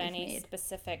distinction really had that any made.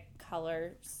 Specific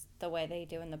colors the way they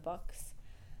do in the books.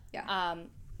 Yeah.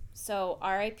 So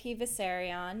R.I.P.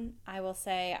 Viserion. I will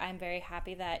say I'm very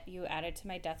happy that you added to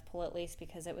my death pool at least,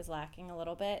 because it was lacking a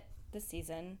little bit this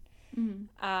season.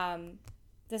 Mm-hmm.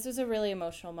 This was a really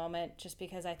emotional moment just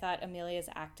because I thought Emilia's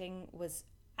acting was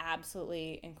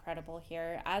absolutely incredible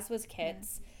here, as was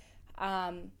Kit's.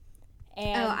 Yeah.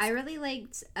 And I really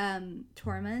liked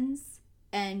Tormund's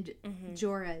and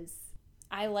Jorah's.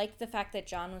 I liked the fact that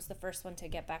Jon was the first one to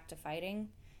get back to fighting,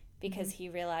 because he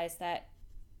realized that,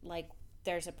 like,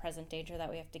 there's a present danger that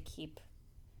we have to keep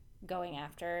going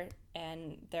after,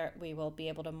 and we will be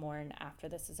able to mourn after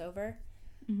this is over.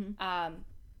 Mm-hmm.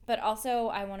 But also,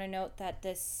 I want to note that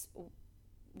this,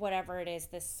 whatever it is,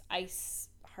 this ice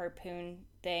harpoon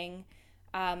thing,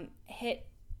 hit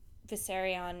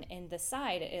Viserion in the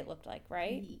side, it looked like,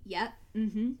 right? Yep.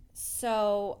 Mm-hmm.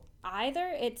 So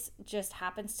either it just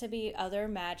happens to be other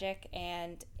magic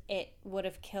and it would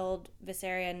have killed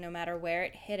Viserion no matter where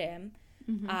it hit him,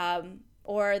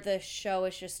 or the show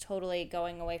is just totally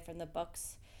going away from the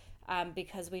books,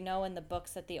 because we know in the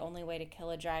books that the only way to kill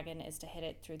a dragon is to hit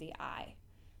it through the eye.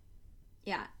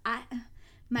 Yeah,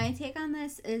 my take on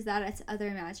this is that it's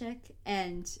other magic,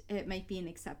 and it might be an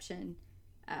exception,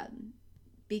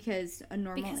 because a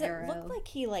normal arrow... Because it looked like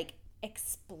he,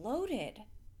 exploded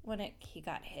when he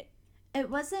got hit.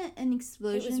 It wasn't an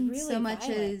explosion really so much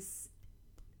violent.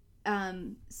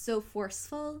 as so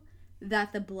forceful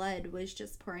that the blood was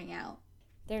just pouring out.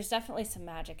 There's definitely some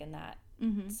magic in that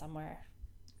somewhere.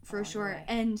 For sure.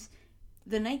 And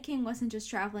the Night King wasn't just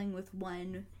traveling with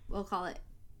one, we'll call it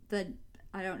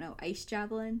ice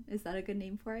javelin. Is that a good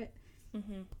name for it?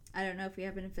 Mm-hmm. I don't know if we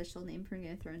have an official name for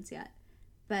Game of Thrones yet.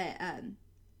 But,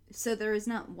 so there was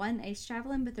not one ice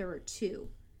javelin, but there were two,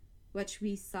 which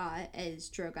we saw as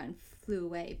Drogon flew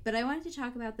away. But I wanted to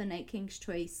talk about the Night King's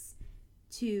choice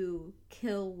to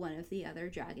kill one of the other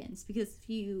dragons, because if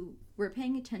you were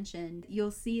paying attention, you'll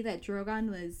see that Drogon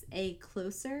was A,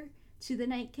 closer to the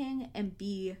Night King, and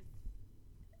B,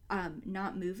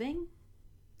 not moving.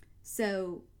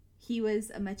 So he was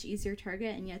a much easier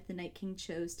target, and yet the Night King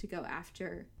chose to go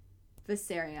after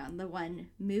Viserion, the one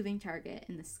moving target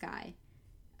in the sky,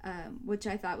 which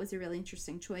I thought was a really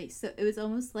interesting choice. So it was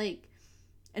almost like,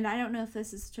 and I don't know if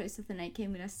this is a choice that the Night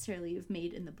King would necessarily have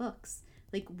made in the books.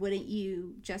 Like, wouldn't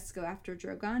you just go after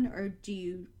Drogon, or do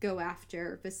you go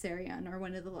after Viserion or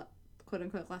one of the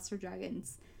quote-unquote lesser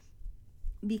dragons?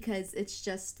 Because it's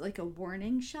just like a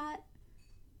warning shot.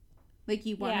 Like,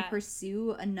 you want to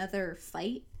pursue another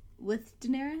fight with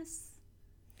Daenerys?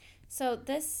 So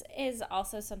this is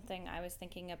also something I was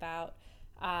thinking about.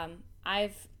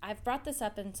 I've brought this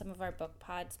up in some of our book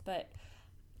pods, but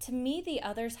to me, the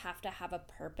others have to have a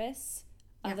purpose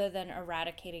other than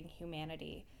eradicating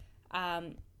humanity.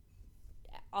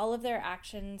 All of their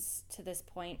actions to this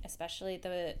point, especially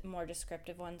the more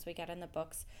descriptive ones we get in the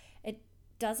books, it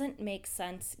doesn't make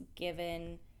sense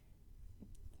given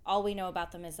all we know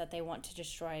about them is that they want to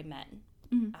destroy men,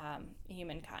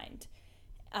 humankind.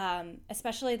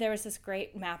 Especially there was this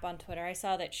great map on Twitter I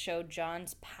saw that showed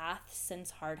Jon's path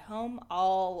since Hardhome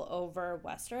all over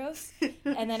Westeros.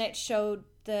 And then it showed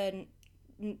the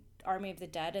Army of the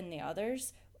Dead and the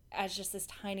others as just this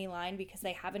tiny line, because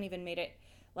they haven't even made it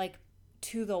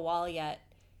to the wall yet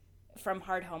from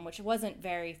Hardhome, which wasn't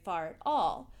very far at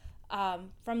all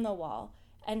from the wall.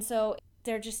 And so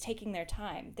they're just taking their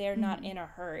time. They're not in a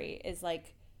hurry is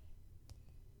like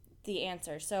the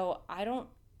answer. So I don't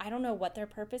know what their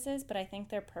purpose is, but I think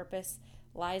their purpose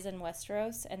lies in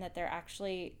Westeros and that they're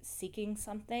actually seeking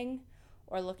something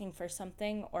or looking for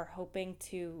something or hoping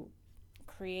to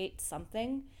create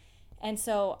something. And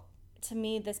so to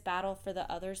me, this battle for the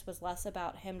others was less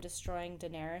about him destroying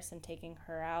Daenerys and taking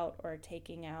her out or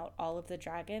taking out all of the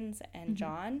dragons and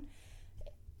Jon,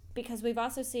 because we've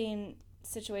also seen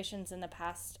situations in the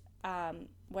past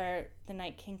where the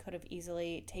Night King could have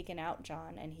easily taken out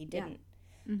Jon and he didn't.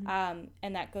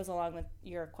 And that goes along with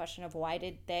your question of why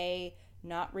did they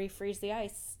not refreeze the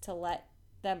ice to let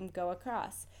them go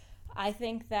across. I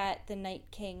think that the Night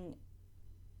King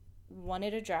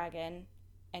wanted a dragon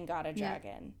and got a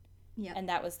dragon. Yeah. And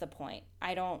that was the point.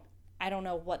 I don't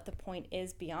know what the point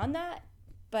is beyond that,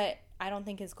 but I don't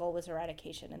think his goal was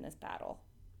eradication in this battle.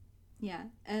 Yeah,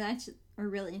 and that's a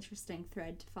really interesting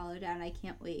thread to follow down. I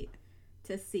can't wait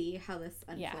to see how this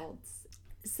unfolds. Yeah.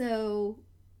 So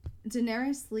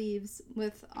Daenerys leaves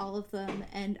with all of them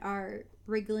and are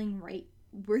wriggling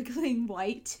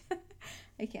white.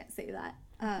 I can't say that.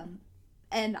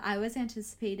 And I was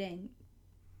anticipating,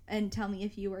 and tell me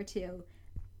if you were too,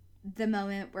 the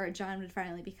moment where Jon would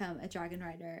finally become a dragon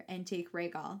rider and take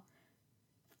Rhaegal.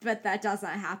 But that does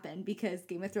not happen because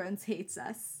Game of Thrones hates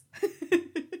us.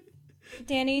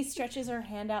 Dany stretches her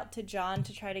hand out to Jon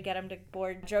to try to get him to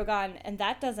board Drogon, and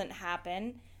that doesn't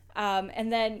happen.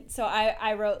 And then, so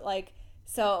I wrote, like,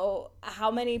 so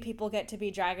how many people get to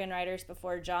be dragon riders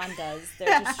before Jon does?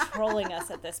 They're just trolling us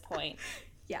at this point.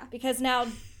 Yeah. Because now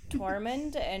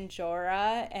Tormund and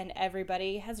Jorah and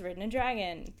everybody has ridden a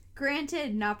dragon.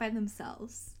 Granted, not by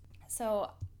themselves.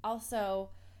 So, also,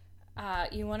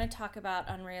 you want to talk about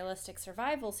unrealistic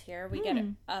survivals here. We get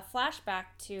a flashback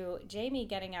to Jaime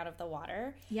getting out of the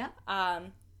water. Yeah.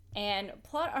 And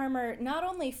plot armor not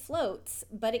only floats,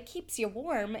 but it keeps you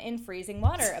warm in freezing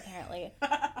water, apparently.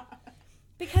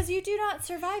 Because you do not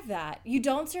survive that. You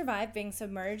don't survive being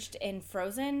submerged in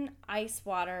frozen ice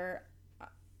water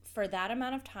for that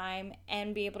amount of time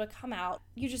and be able to come out.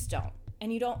 You just don't.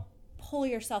 And you don't pull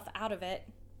yourself out of it.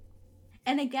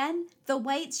 And again, the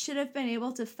whites should have been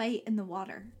able to fight in the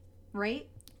water, right?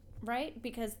 Right,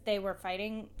 because they were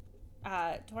fighting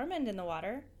Tormund in the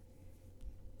water.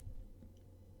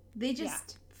 They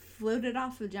just floated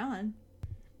off of Jon.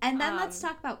 And then let's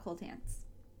talk about Cold Hands.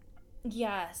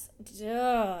 Yes.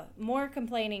 Duh. More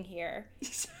complaining here.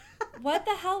 What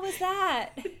the hell was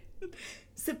that?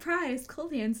 Surprise,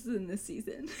 Cold Hands is in this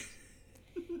season.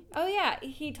 Oh, yeah.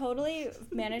 He totally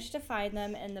managed to find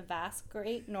them in the vast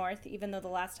Great North, even though the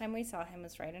last time we saw him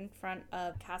was right in front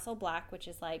of Castle Black, which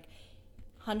is like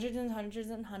hundreds and hundreds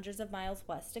and hundreds of miles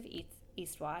west of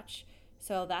Eastwatch.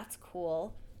 So that's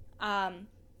cool. And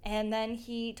then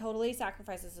he totally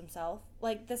sacrifices himself.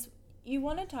 Like this, you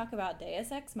want to talk about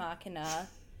Deus Ex Machina.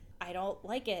 I don't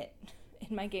like it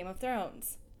in my Game of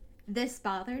Thrones. This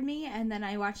bothered me, and then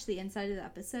I watched the inside of the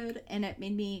episode, and it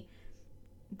made me...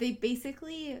 They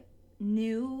basically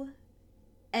knew,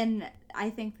 and I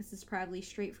think this is probably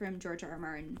straight from George R. R.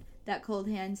 Martin, that Cold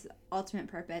Hands' ultimate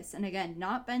purpose, and again,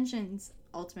 not Benjen's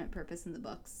ultimate purpose in the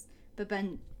books,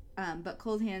 but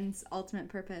Cold Hands' ultimate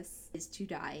purpose is to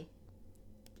die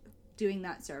doing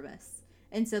that service.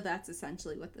 And so that's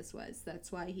essentially what this was.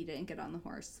 That's why he didn't get on the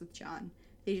horse with Jon.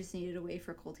 They just needed a way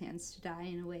for Cold Hands to die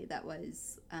in a way that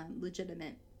was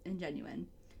legitimate and genuine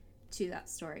to that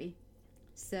story.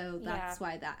 So that's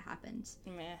why that happened.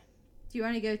 Meh. Do you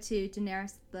want to go to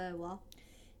Daenerys the Wall?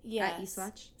 Yes. At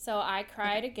Eastwatch? So I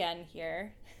cried again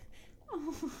here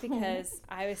because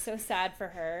I was so sad for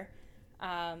her.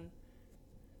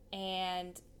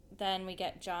 And then we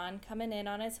get Jon coming in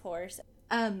on his horse.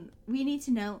 We need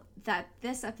to note that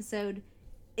this episode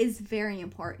is very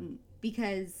important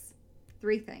because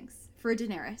 3 things for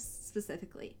Daenerys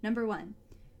specifically. Number 1,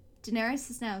 Daenerys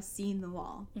has now seen the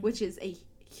wall, which is a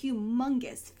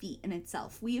humongous feat in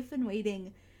itself. We have been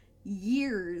waiting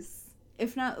years,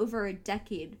 if not over a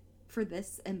decade, for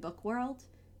this in book world.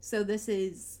 So this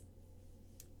is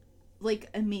like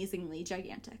amazingly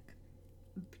gigantic.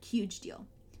 Huge deal.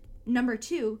 Number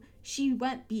 2, she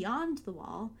went beyond the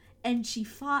wall and she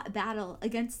fought a battle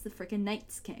against the freaking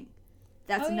Night's King.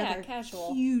 That's another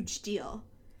huge deal.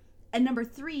 And number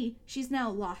 3, she's now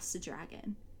lost a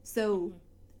dragon. So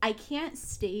I can't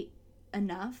state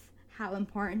enough how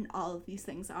important all of these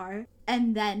things are.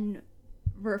 And then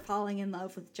we're falling in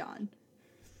love with Jon.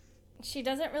 She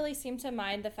doesn't really seem to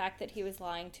mind the fact that he was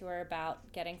lying to her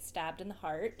about getting stabbed in the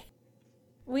heart.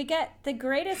 We get the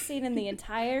greatest scene in the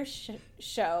entire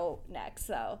show next,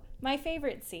 though. My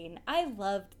favorite scene. I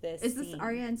loved this scene. Is this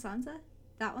Arya and Sansa?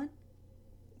 That one?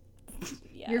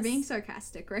 You're being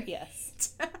sarcastic, right?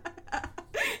 Yes.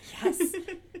 Yes.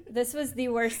 This was the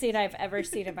worst scene I've ever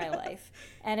seen in my life.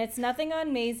 And it's nothing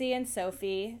on Maisie and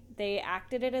Sophie. They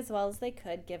acted it as well as they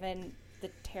could, given the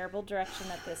terrible direction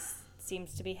that this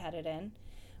seems to be headed in.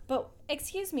 But,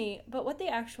 excuse me, but what the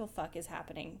actual fuck is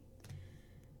happening?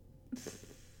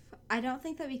 I don't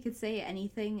think that we could say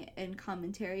anything in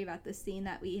commentary about this scene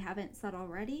that we haven't said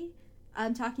already.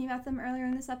 Talking about them earlier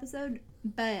in this episode,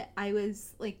 but I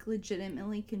was, like,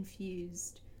 legitimately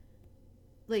confused,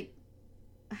 like,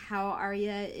 how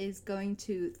Arya is going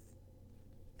to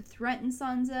threaten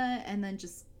Sansa and then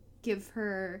just give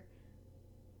her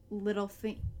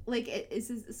is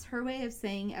this her way of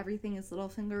saying everything is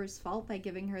Littlefinger's fault by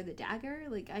giving her the dagger?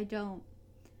 Like,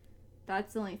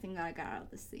 that's the only thing that I got out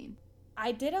of this scene.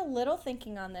 I did a little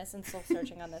thinking on this and soul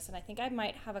searching on this, and I think I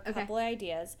might have a couple of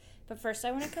ideas. But first,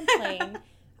 I want to complain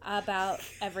about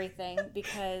everything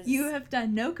because you have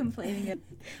done no complaining.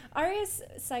 Arya's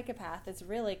psychopath is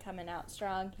really coming out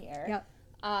strong here. Yep.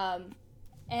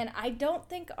 And I don't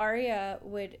think Arya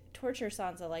would torture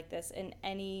Sansa like this in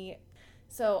any.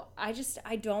 So I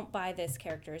don't buy this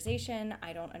characterization.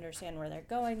 I don't understand where they're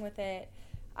going with it.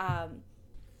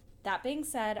 That being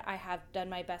said, I have done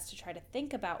my best to try to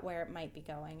think about where it might be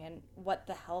going and what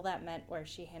the hell that meant where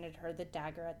she handed her the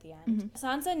dagger at the end. Mm-hmm.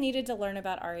 Sansa needed to learn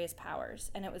about Arya's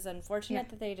powers, and it was unfortunate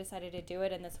that they decided to do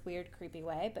it in this weird, creepy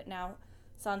way, but now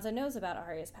Sansa knows about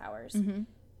Arya's powers. Mm-hmm.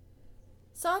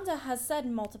 Sansa has said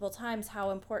multiple times how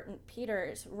important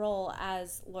Peter's role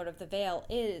as Lord of the Vale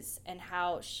is, and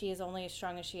how she is only as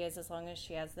strong as she is as long as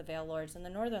she has the Vale Lords and the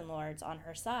Northern Lords on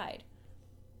her side.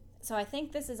 So I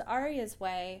think this is Arya's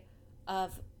way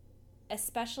of,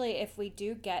 especially if we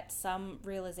do get some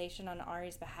realization on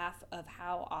Arya's behalf of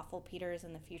how awful Peter is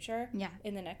in the future,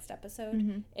 in the next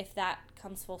episode, if that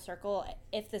comes full circle,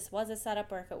 if this was a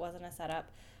setup or if it wasn't a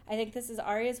setup, I think this is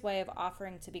Arya's way of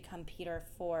offering to become Peter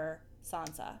for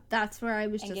Sansa. That's where I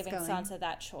was just going. And giving Sansa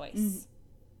that choice.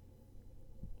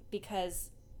 Because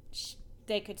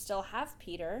they could still have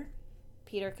Peter.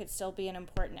 Peter could still be an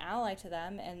important ally to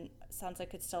them, and Sansa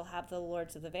could still have the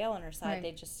Lords of the Vale on her side. Right.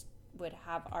 They just would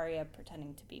have Arya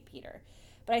pretending to be Peter.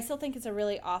 But I still think it's a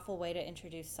really awful way to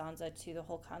introduce Sansa to the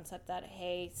whole concept that,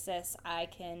 hey, sis, I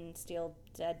can steal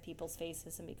dead people's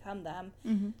faces and become them.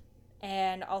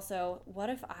 And also, what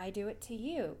if I do it to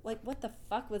you? Like, what the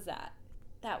fuck was that?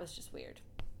 That was just weird.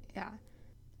 Yeah.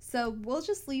 So we'll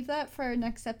just leave that for our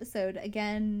next episode.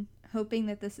 Again, hoping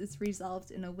that this is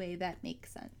resolved in a way that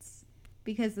makes sense.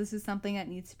 Because this is something that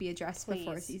needs to be addressed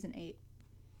before season 8.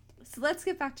 So let's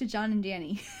get back to Jon and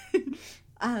Dany.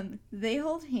 They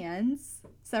hold hands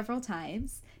several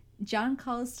times. Jon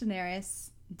calls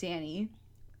Daenerys Dany.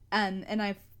 And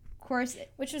of course...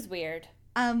 Which is weird.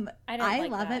 I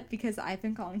love it because I've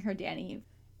been calling her Dany.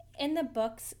 In the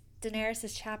books,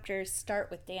 Daenerys' chapters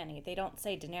start with Dany. They don't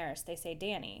say Daenerys, they say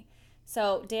Dany.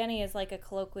 So Dany is like a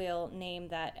colloquial name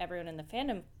that everyone in the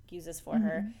fandom uses for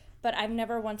her. But I've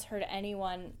never once heard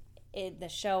anyone in the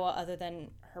show other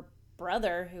than her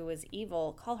brother, who was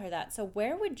evil, call her that. So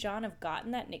where would Jon have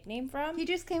gotten that nickname from? He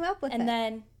just came up with it. And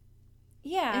then,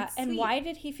 yeah, and why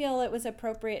did he feel it was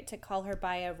appropriate to call her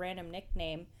by a random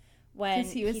nickname when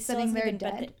he was sitting there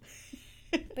dead?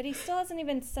 But he still hasn't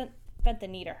even bent the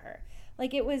knee to her.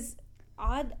 Like, it was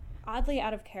oddly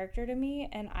out of character to me,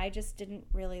 and I just didn't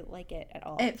really like it at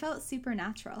all. It felt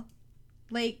supernatural.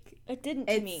 Like, it didn't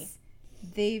to me.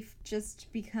 They've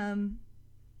just become...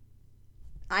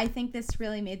 I think this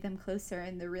really made them closer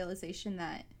in the realization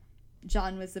that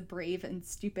Jon was a brave and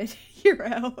stupid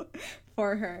hero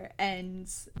for her. And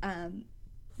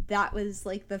that was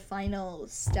like the final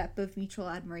step of mutual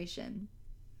admiration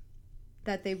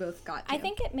that they both got to. I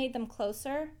think it made them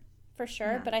closer, for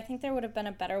sure, but I think there would have been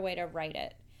a better way to write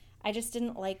it. I just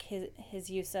didn't like his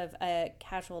use of a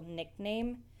casual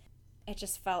nickname. It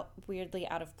just felt weirdly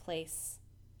out of place.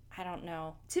 I don't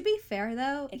know. To be fair,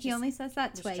 though, he only says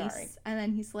that twice. Jarring. And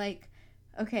then he's like,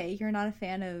 okay, you're not a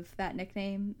fan of that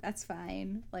nickname. That's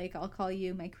fine. Like, I'll call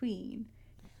you my queen.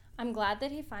 I'm glad that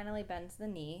he finally bends the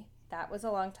knee. That was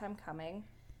a long time coming.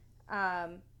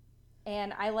 And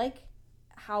I like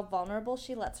how vulnerable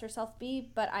she lets herself be,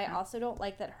 but I also don't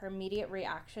like that her immediate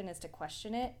reaction is to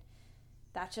question it.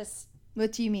 That just...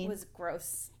 What do you mean? Was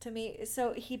gross to me.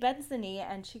 So he bends the knee,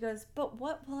 and she goes, but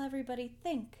what will everybody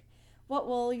think? What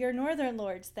will your Northern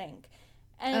Lords think?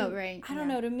 And I don't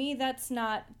know. To me, that's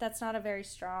not a very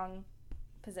strong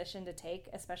position to take,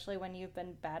 especially when you've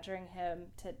been badgering him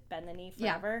to bend the knee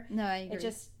forever. Yeah. No, I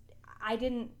agree. I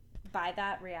didn't buy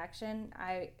that reaction.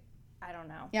 I don't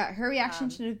know. Yeah, her reaction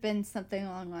should have been something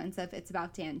along the lines of, it's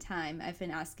about damn time. I've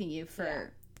been asking you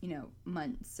for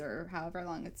months or however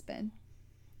long it's been.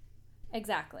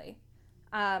 Exactly.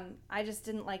 I just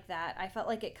didn't like that. I felt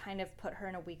like it kind of put her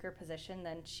in a weaker position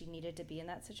than she needed to be in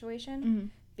that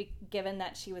situation, given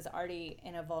that she was already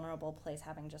in a vulnerable place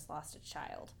having just lost a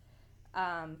child.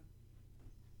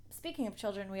 Speaking of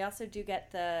children, we also do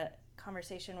get the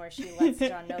conversation where she lets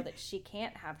Jon know that she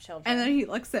can't have children. And then he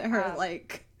looks at her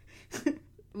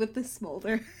with the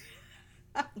smolder.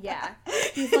 Yeah.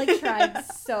 He's like tried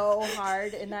so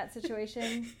hard in that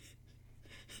situation.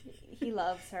 He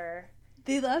loves her.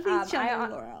 They love each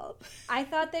other, Laurel. I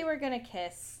thought they were going to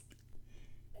kiss.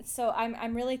 So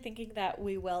I'm really thinking that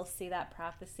we will see that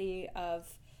prophecy of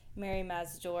Mirri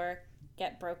Maz Duur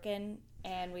get broken,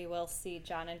 and we will see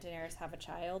Jon and Daenerys have a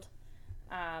child.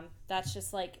 That's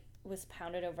just was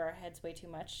pounded over our heads way too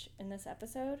much in this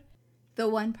episode. The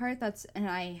one part and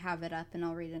I have it up and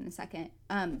I'll read it in a second,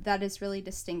 that is really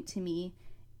distinct to me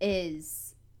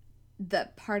is the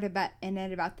part about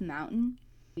the mountain.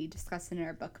 We discussed in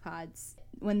our book pods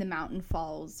when the mountain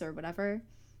falls or whatever.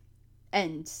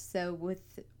 And so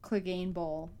with Clegane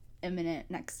Bowl imminent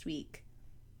next week,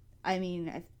 I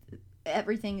mean,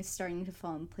 everything is starting to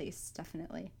fall in place,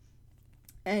 definitely.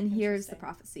 And here's the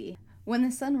prophecy. When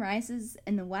the sun rises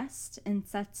in the west and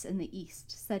sets in the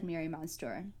east, said Mirri Maz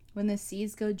Duur, when the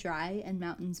seas go dry and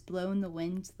mountains blow in the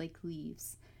wind like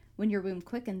leaves, when your womb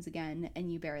quickens again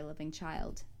and you bear a living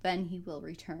child, then he will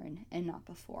return and not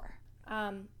before.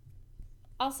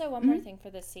 Also, one more thing for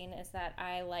this scene is that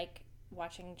I like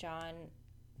watching Jon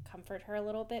comfort her a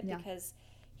little bit because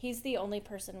he's the only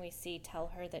person we see tell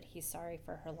her that he's sorry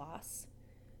for her loss.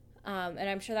 And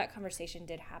I'm sure that conversation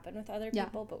did happen with other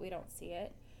people, but we don't see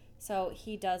it. So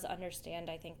he does understand,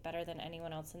 I think, better than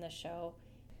anyone else in the show,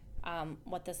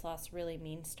 what this loss really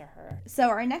means to her. So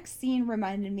our next scene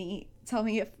reminded me, tell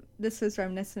me if this was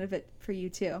reminiscent of it for you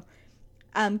too.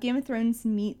 Game of Thrones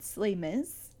meets Les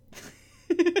Mis.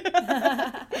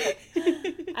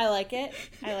 I like it.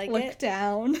 Look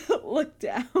down. Look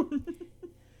down.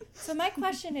 So my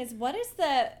question is, what is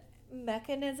the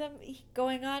mechanism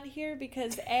going on here?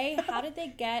 Because A, how did they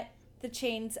get the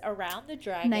chains around the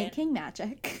dragon? Night King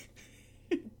magic.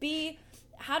 B,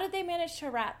 how did they manage to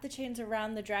wrap the chains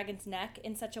around the dragon's neck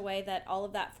in such a way that all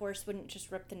of that force wouldn't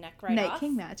just rip the neck right off? Night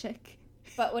King magic.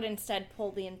 But would instead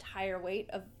pull the entire weight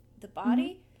of the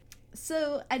body?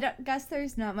 So I guess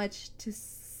there's not much to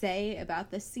say about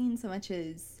this scene so much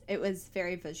as it was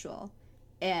very visual.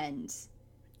 And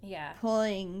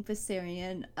pulling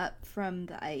Viserion up from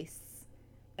the ice.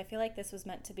 I feel like this was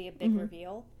meant to be a big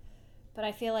reveal. But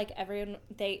I feel like everyone,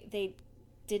 they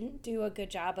didn't do a good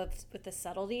job with the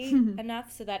subtlety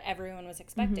enough so that everyone was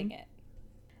expecting it.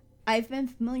 I've been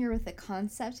familiar with the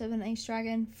concept of an ice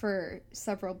dragon for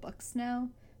several books now,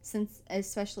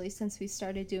 especially since we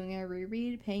started doing a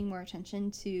reread, paying more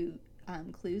attention to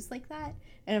clues like that.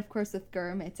 And of course with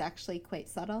Gurm, it's actually quite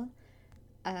subtle.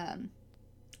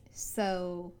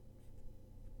 So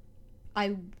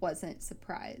I wasn't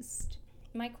surprised.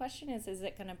 My question is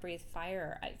it going to breathe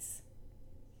fire or ice?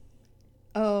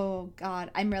 Oh, God.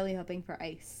 I'm really hoping for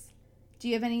ice. Do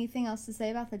you have anything else to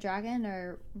say about the dragon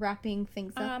or wrapping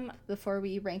things up before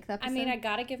we rank the episode? I mean, I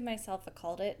gotta give myself a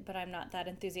called it, but I'm not that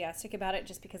enthusiastic about it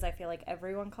just because I feel like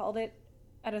everyone called it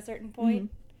at a certain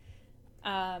point.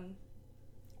 And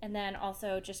then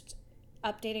also just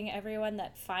updating everyone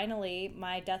that finally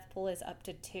my death pool is up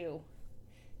to 2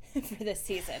 for this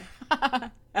season.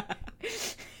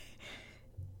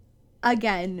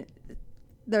 Again,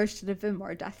 there should have been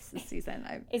more deaths this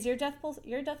season. Is your death pool?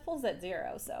 Your death pool's at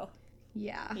 0, so.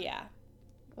 Yeah.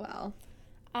 Well.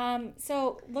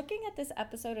 So looking at this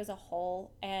episode as a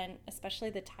whole, and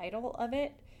especially the title of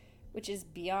it, which is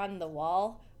Beyond the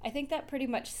Wall, I think that pretty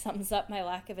much sums up my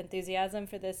lack of enthusiasm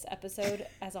for this episode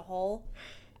as a whole.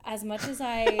 As much as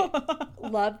I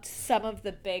loved some of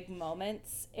the big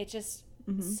moments, it just,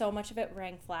 so much of it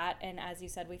rang flat, and as you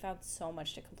said, we found so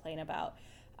much to complain about.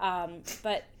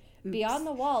 But Beyond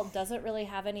the Wall doesn't really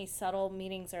have any subtle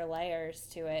meanings or layers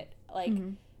to it. Like,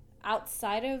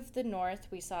 outside of the North,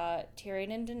 we saw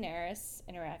Tyrion and Daenerys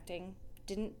interacting.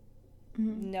 Didn't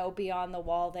know Beyond the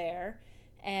Wall there.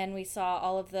 And we saw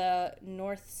all of the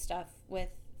North stuff with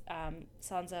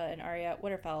Sansa and Arya at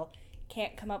Winterfell.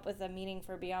 Can't come up with a meaning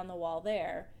for Beyond the Wall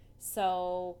there.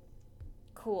 So,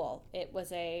 cool. It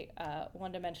was a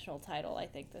one-dimensional title, I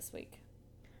think, this week.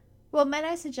 Well, might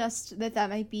I suggest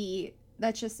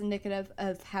that's just indicative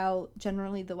of how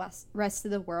generally the rest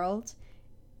of the world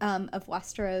of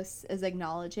Westeros is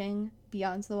acknowledging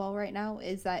Beyond the Wall right now,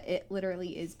 is that it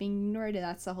literally is being ignored, and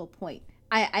that's the whole point.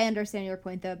 I understand your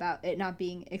point, though, about it not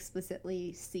being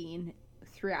explicitly seen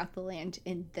throughout the land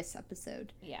in this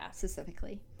episode. Yeah.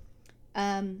 Specifically.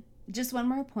 Just one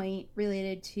more point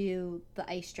related to the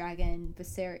ice dragon,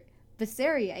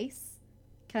 Viserion.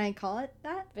 Can I call it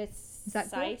that? Is that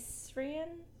cool?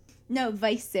 No,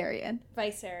 Viserion.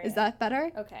 Viserion. Is that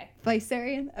better? Okay.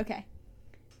 Viserion? Okay.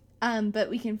 But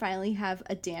we can finally have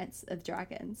a dance of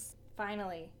dragons.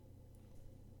 Finally.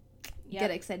 Yep.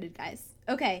 Get excited, guys.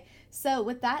 Okay, so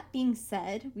with that being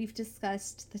said, we've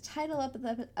discussed the title of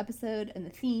the episode and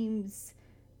the themes.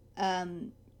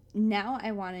 Now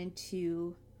I wanted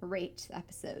to rate the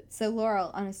episode. So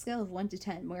Laurel, on a scale of 1 to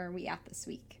 10, where are we at this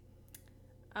week?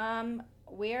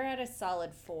 We're at a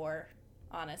solid 4,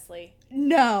 honestly.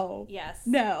 No. Yes.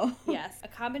 No. Yes. A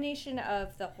combination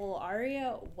of the whole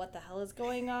aria, what the hell is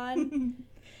going on,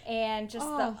 and just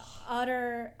the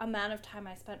utter amount of time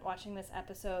I spent watching this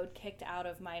episode kicked out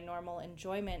of my normal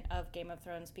enjoyment of Game of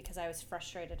Thrones because I was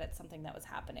frustrated at something that was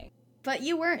happening. But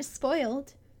you weren't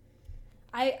spoiled.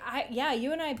 Yeah,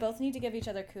 you and I both need to give each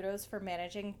other kudos for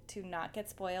managing to not get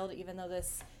spoiled, even though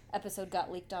this episode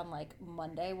got leaked on, like,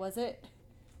 Monday, was it?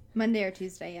 Monday or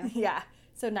Tuesday, yeah. Yeah,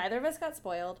 so neither of us got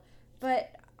spoiled.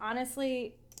 But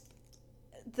honestly,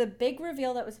 the big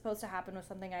reveal that was supposed to happen was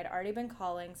something I'd already been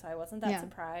calling, so I wasn't that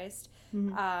surprised.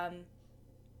 Mm-hmm.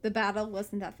 The battle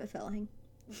wasn't that fulfilling.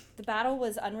 The battle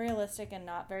was unrealistic and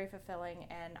not very fulfilling,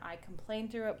 and I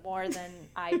complained through it more than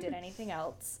I did anything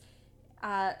else.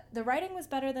 The writing was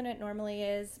better than it normally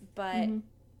is, but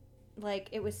like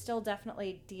it was still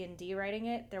definitely D&D writing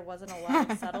it. There wasn't a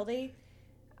lot of subtlety.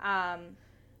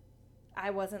 I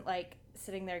wasn't like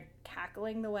sitting there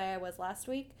cackling the way I was last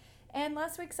week. And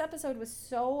last week's episode was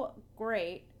so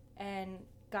great and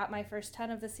got my first 10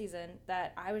 of the season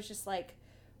that I was just like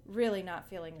really not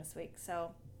feeling this week.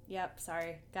 So, yep,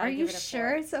 sorry. Are you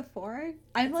sure it's a 4?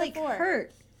 I'm like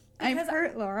hurt. I'm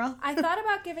hurt, Laurel. I thought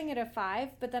about giving it a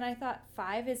 5, but then I thought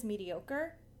 5 is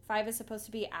mediocre. 5 is supposed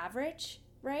to be average,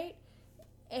 right?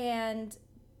 And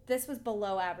this was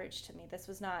below average to me. This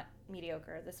was not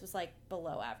mediocre. This was like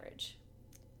below average.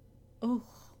 Oh.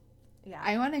 Yeah.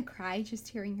 I want to cry just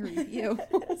hearing your review.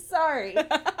 Sorry.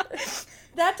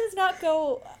 That does not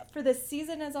go for this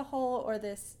season as a whole or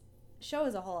this show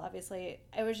as a whole, obviously.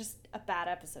 It was just a bad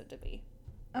episode to me.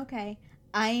 Okay.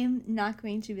 I'm not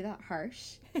going to be that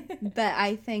harsh, but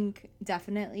I think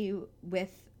definitely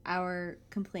with our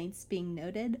complaints being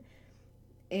noted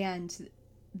and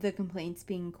the complaints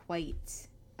being quite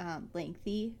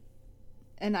lengthy,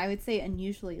 and I would say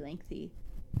unusually lengthy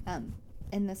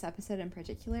in this episode in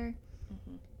particular,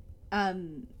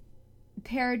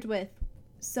 paired with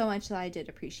so much that I did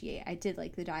appreciate. I did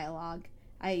like the dialogue.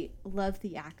 I love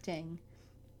the acting.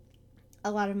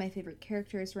 A lot of my favorite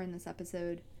characters were in this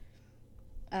episode.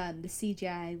 The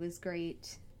CGI was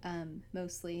great,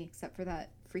 mostly, except for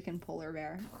that freaking polar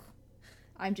bear.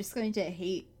 I'm just going to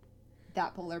hate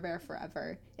that polar bear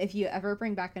forever. If you ever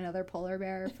bring back another polar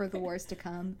bear for the wars to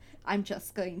come, I'm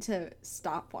just going to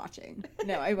stop watching.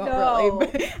 No, I won't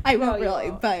really. I won't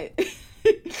really, but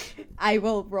I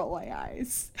will roll my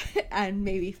eyes and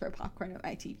maybe throw popcorn at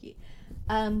my TV.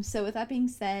 So with that being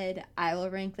said, I will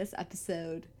rank this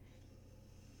episode.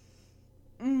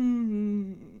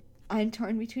 I'm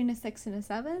torn between a 6 and a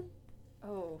 7.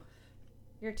 Oh,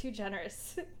 you're too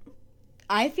generous.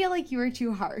 I feel like you were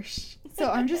too harsh, so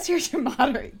I'm just here to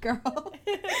moderate, girl.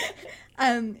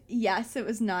 Yes, it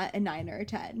was not a 9 or a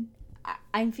 10.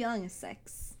 I'm feeling a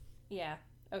 6. Yeah.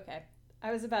 Okay.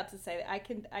 I was about to say I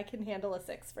can handle a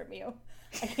 6 from you.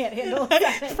 I can't handle a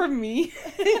 7 from me.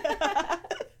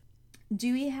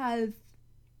 Do we have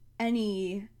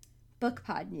any book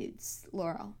pod news,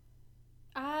 Laurel?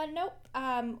 Nope.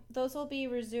 Those will be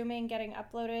resuming getting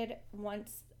uploaded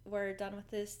once we're done with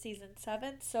this season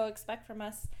 7. So expect from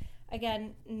us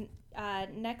again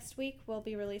next week. We'll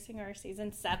be releasing our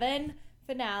season 7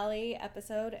 finale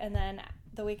episode, and then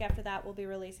the week after that we'll be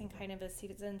releasing kind of a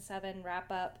season 7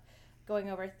 wrap up, going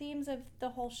over themes of the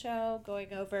whole show,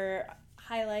 going over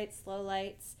highlights,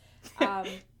 lowlights,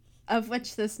 of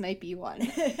which this might be one.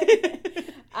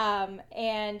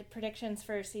 And predictions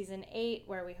for season 8,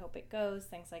 where we hope it goes,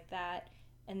 things like that.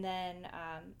 And then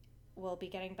we'll be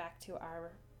getting back to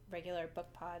our regular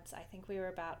book pods. I think we were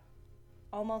about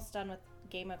almost done with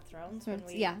Game of Thrones when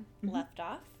we left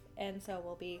off. And so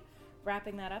we'll be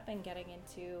wrapping that up and getting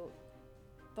into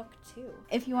book 2.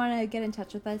 If you want to get in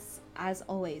touch with us, as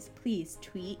always, please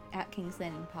tweet at King's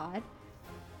Landing Pod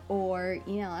or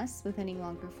email us with any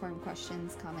longer form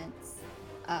questions, comments,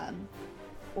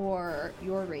 or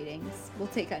your ratings. We'll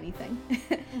take anything.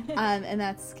 And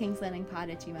that's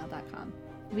kingslandingpod@gmail.com.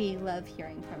 We love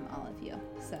hearing from all of you,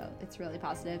 so it's really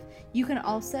positive. You can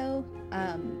also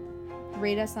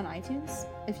rate us on iTunes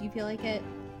if you feel like it.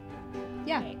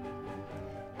 Yeah.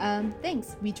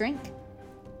 Thanks. We drink.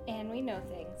 And we know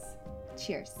things.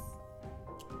 Cheers.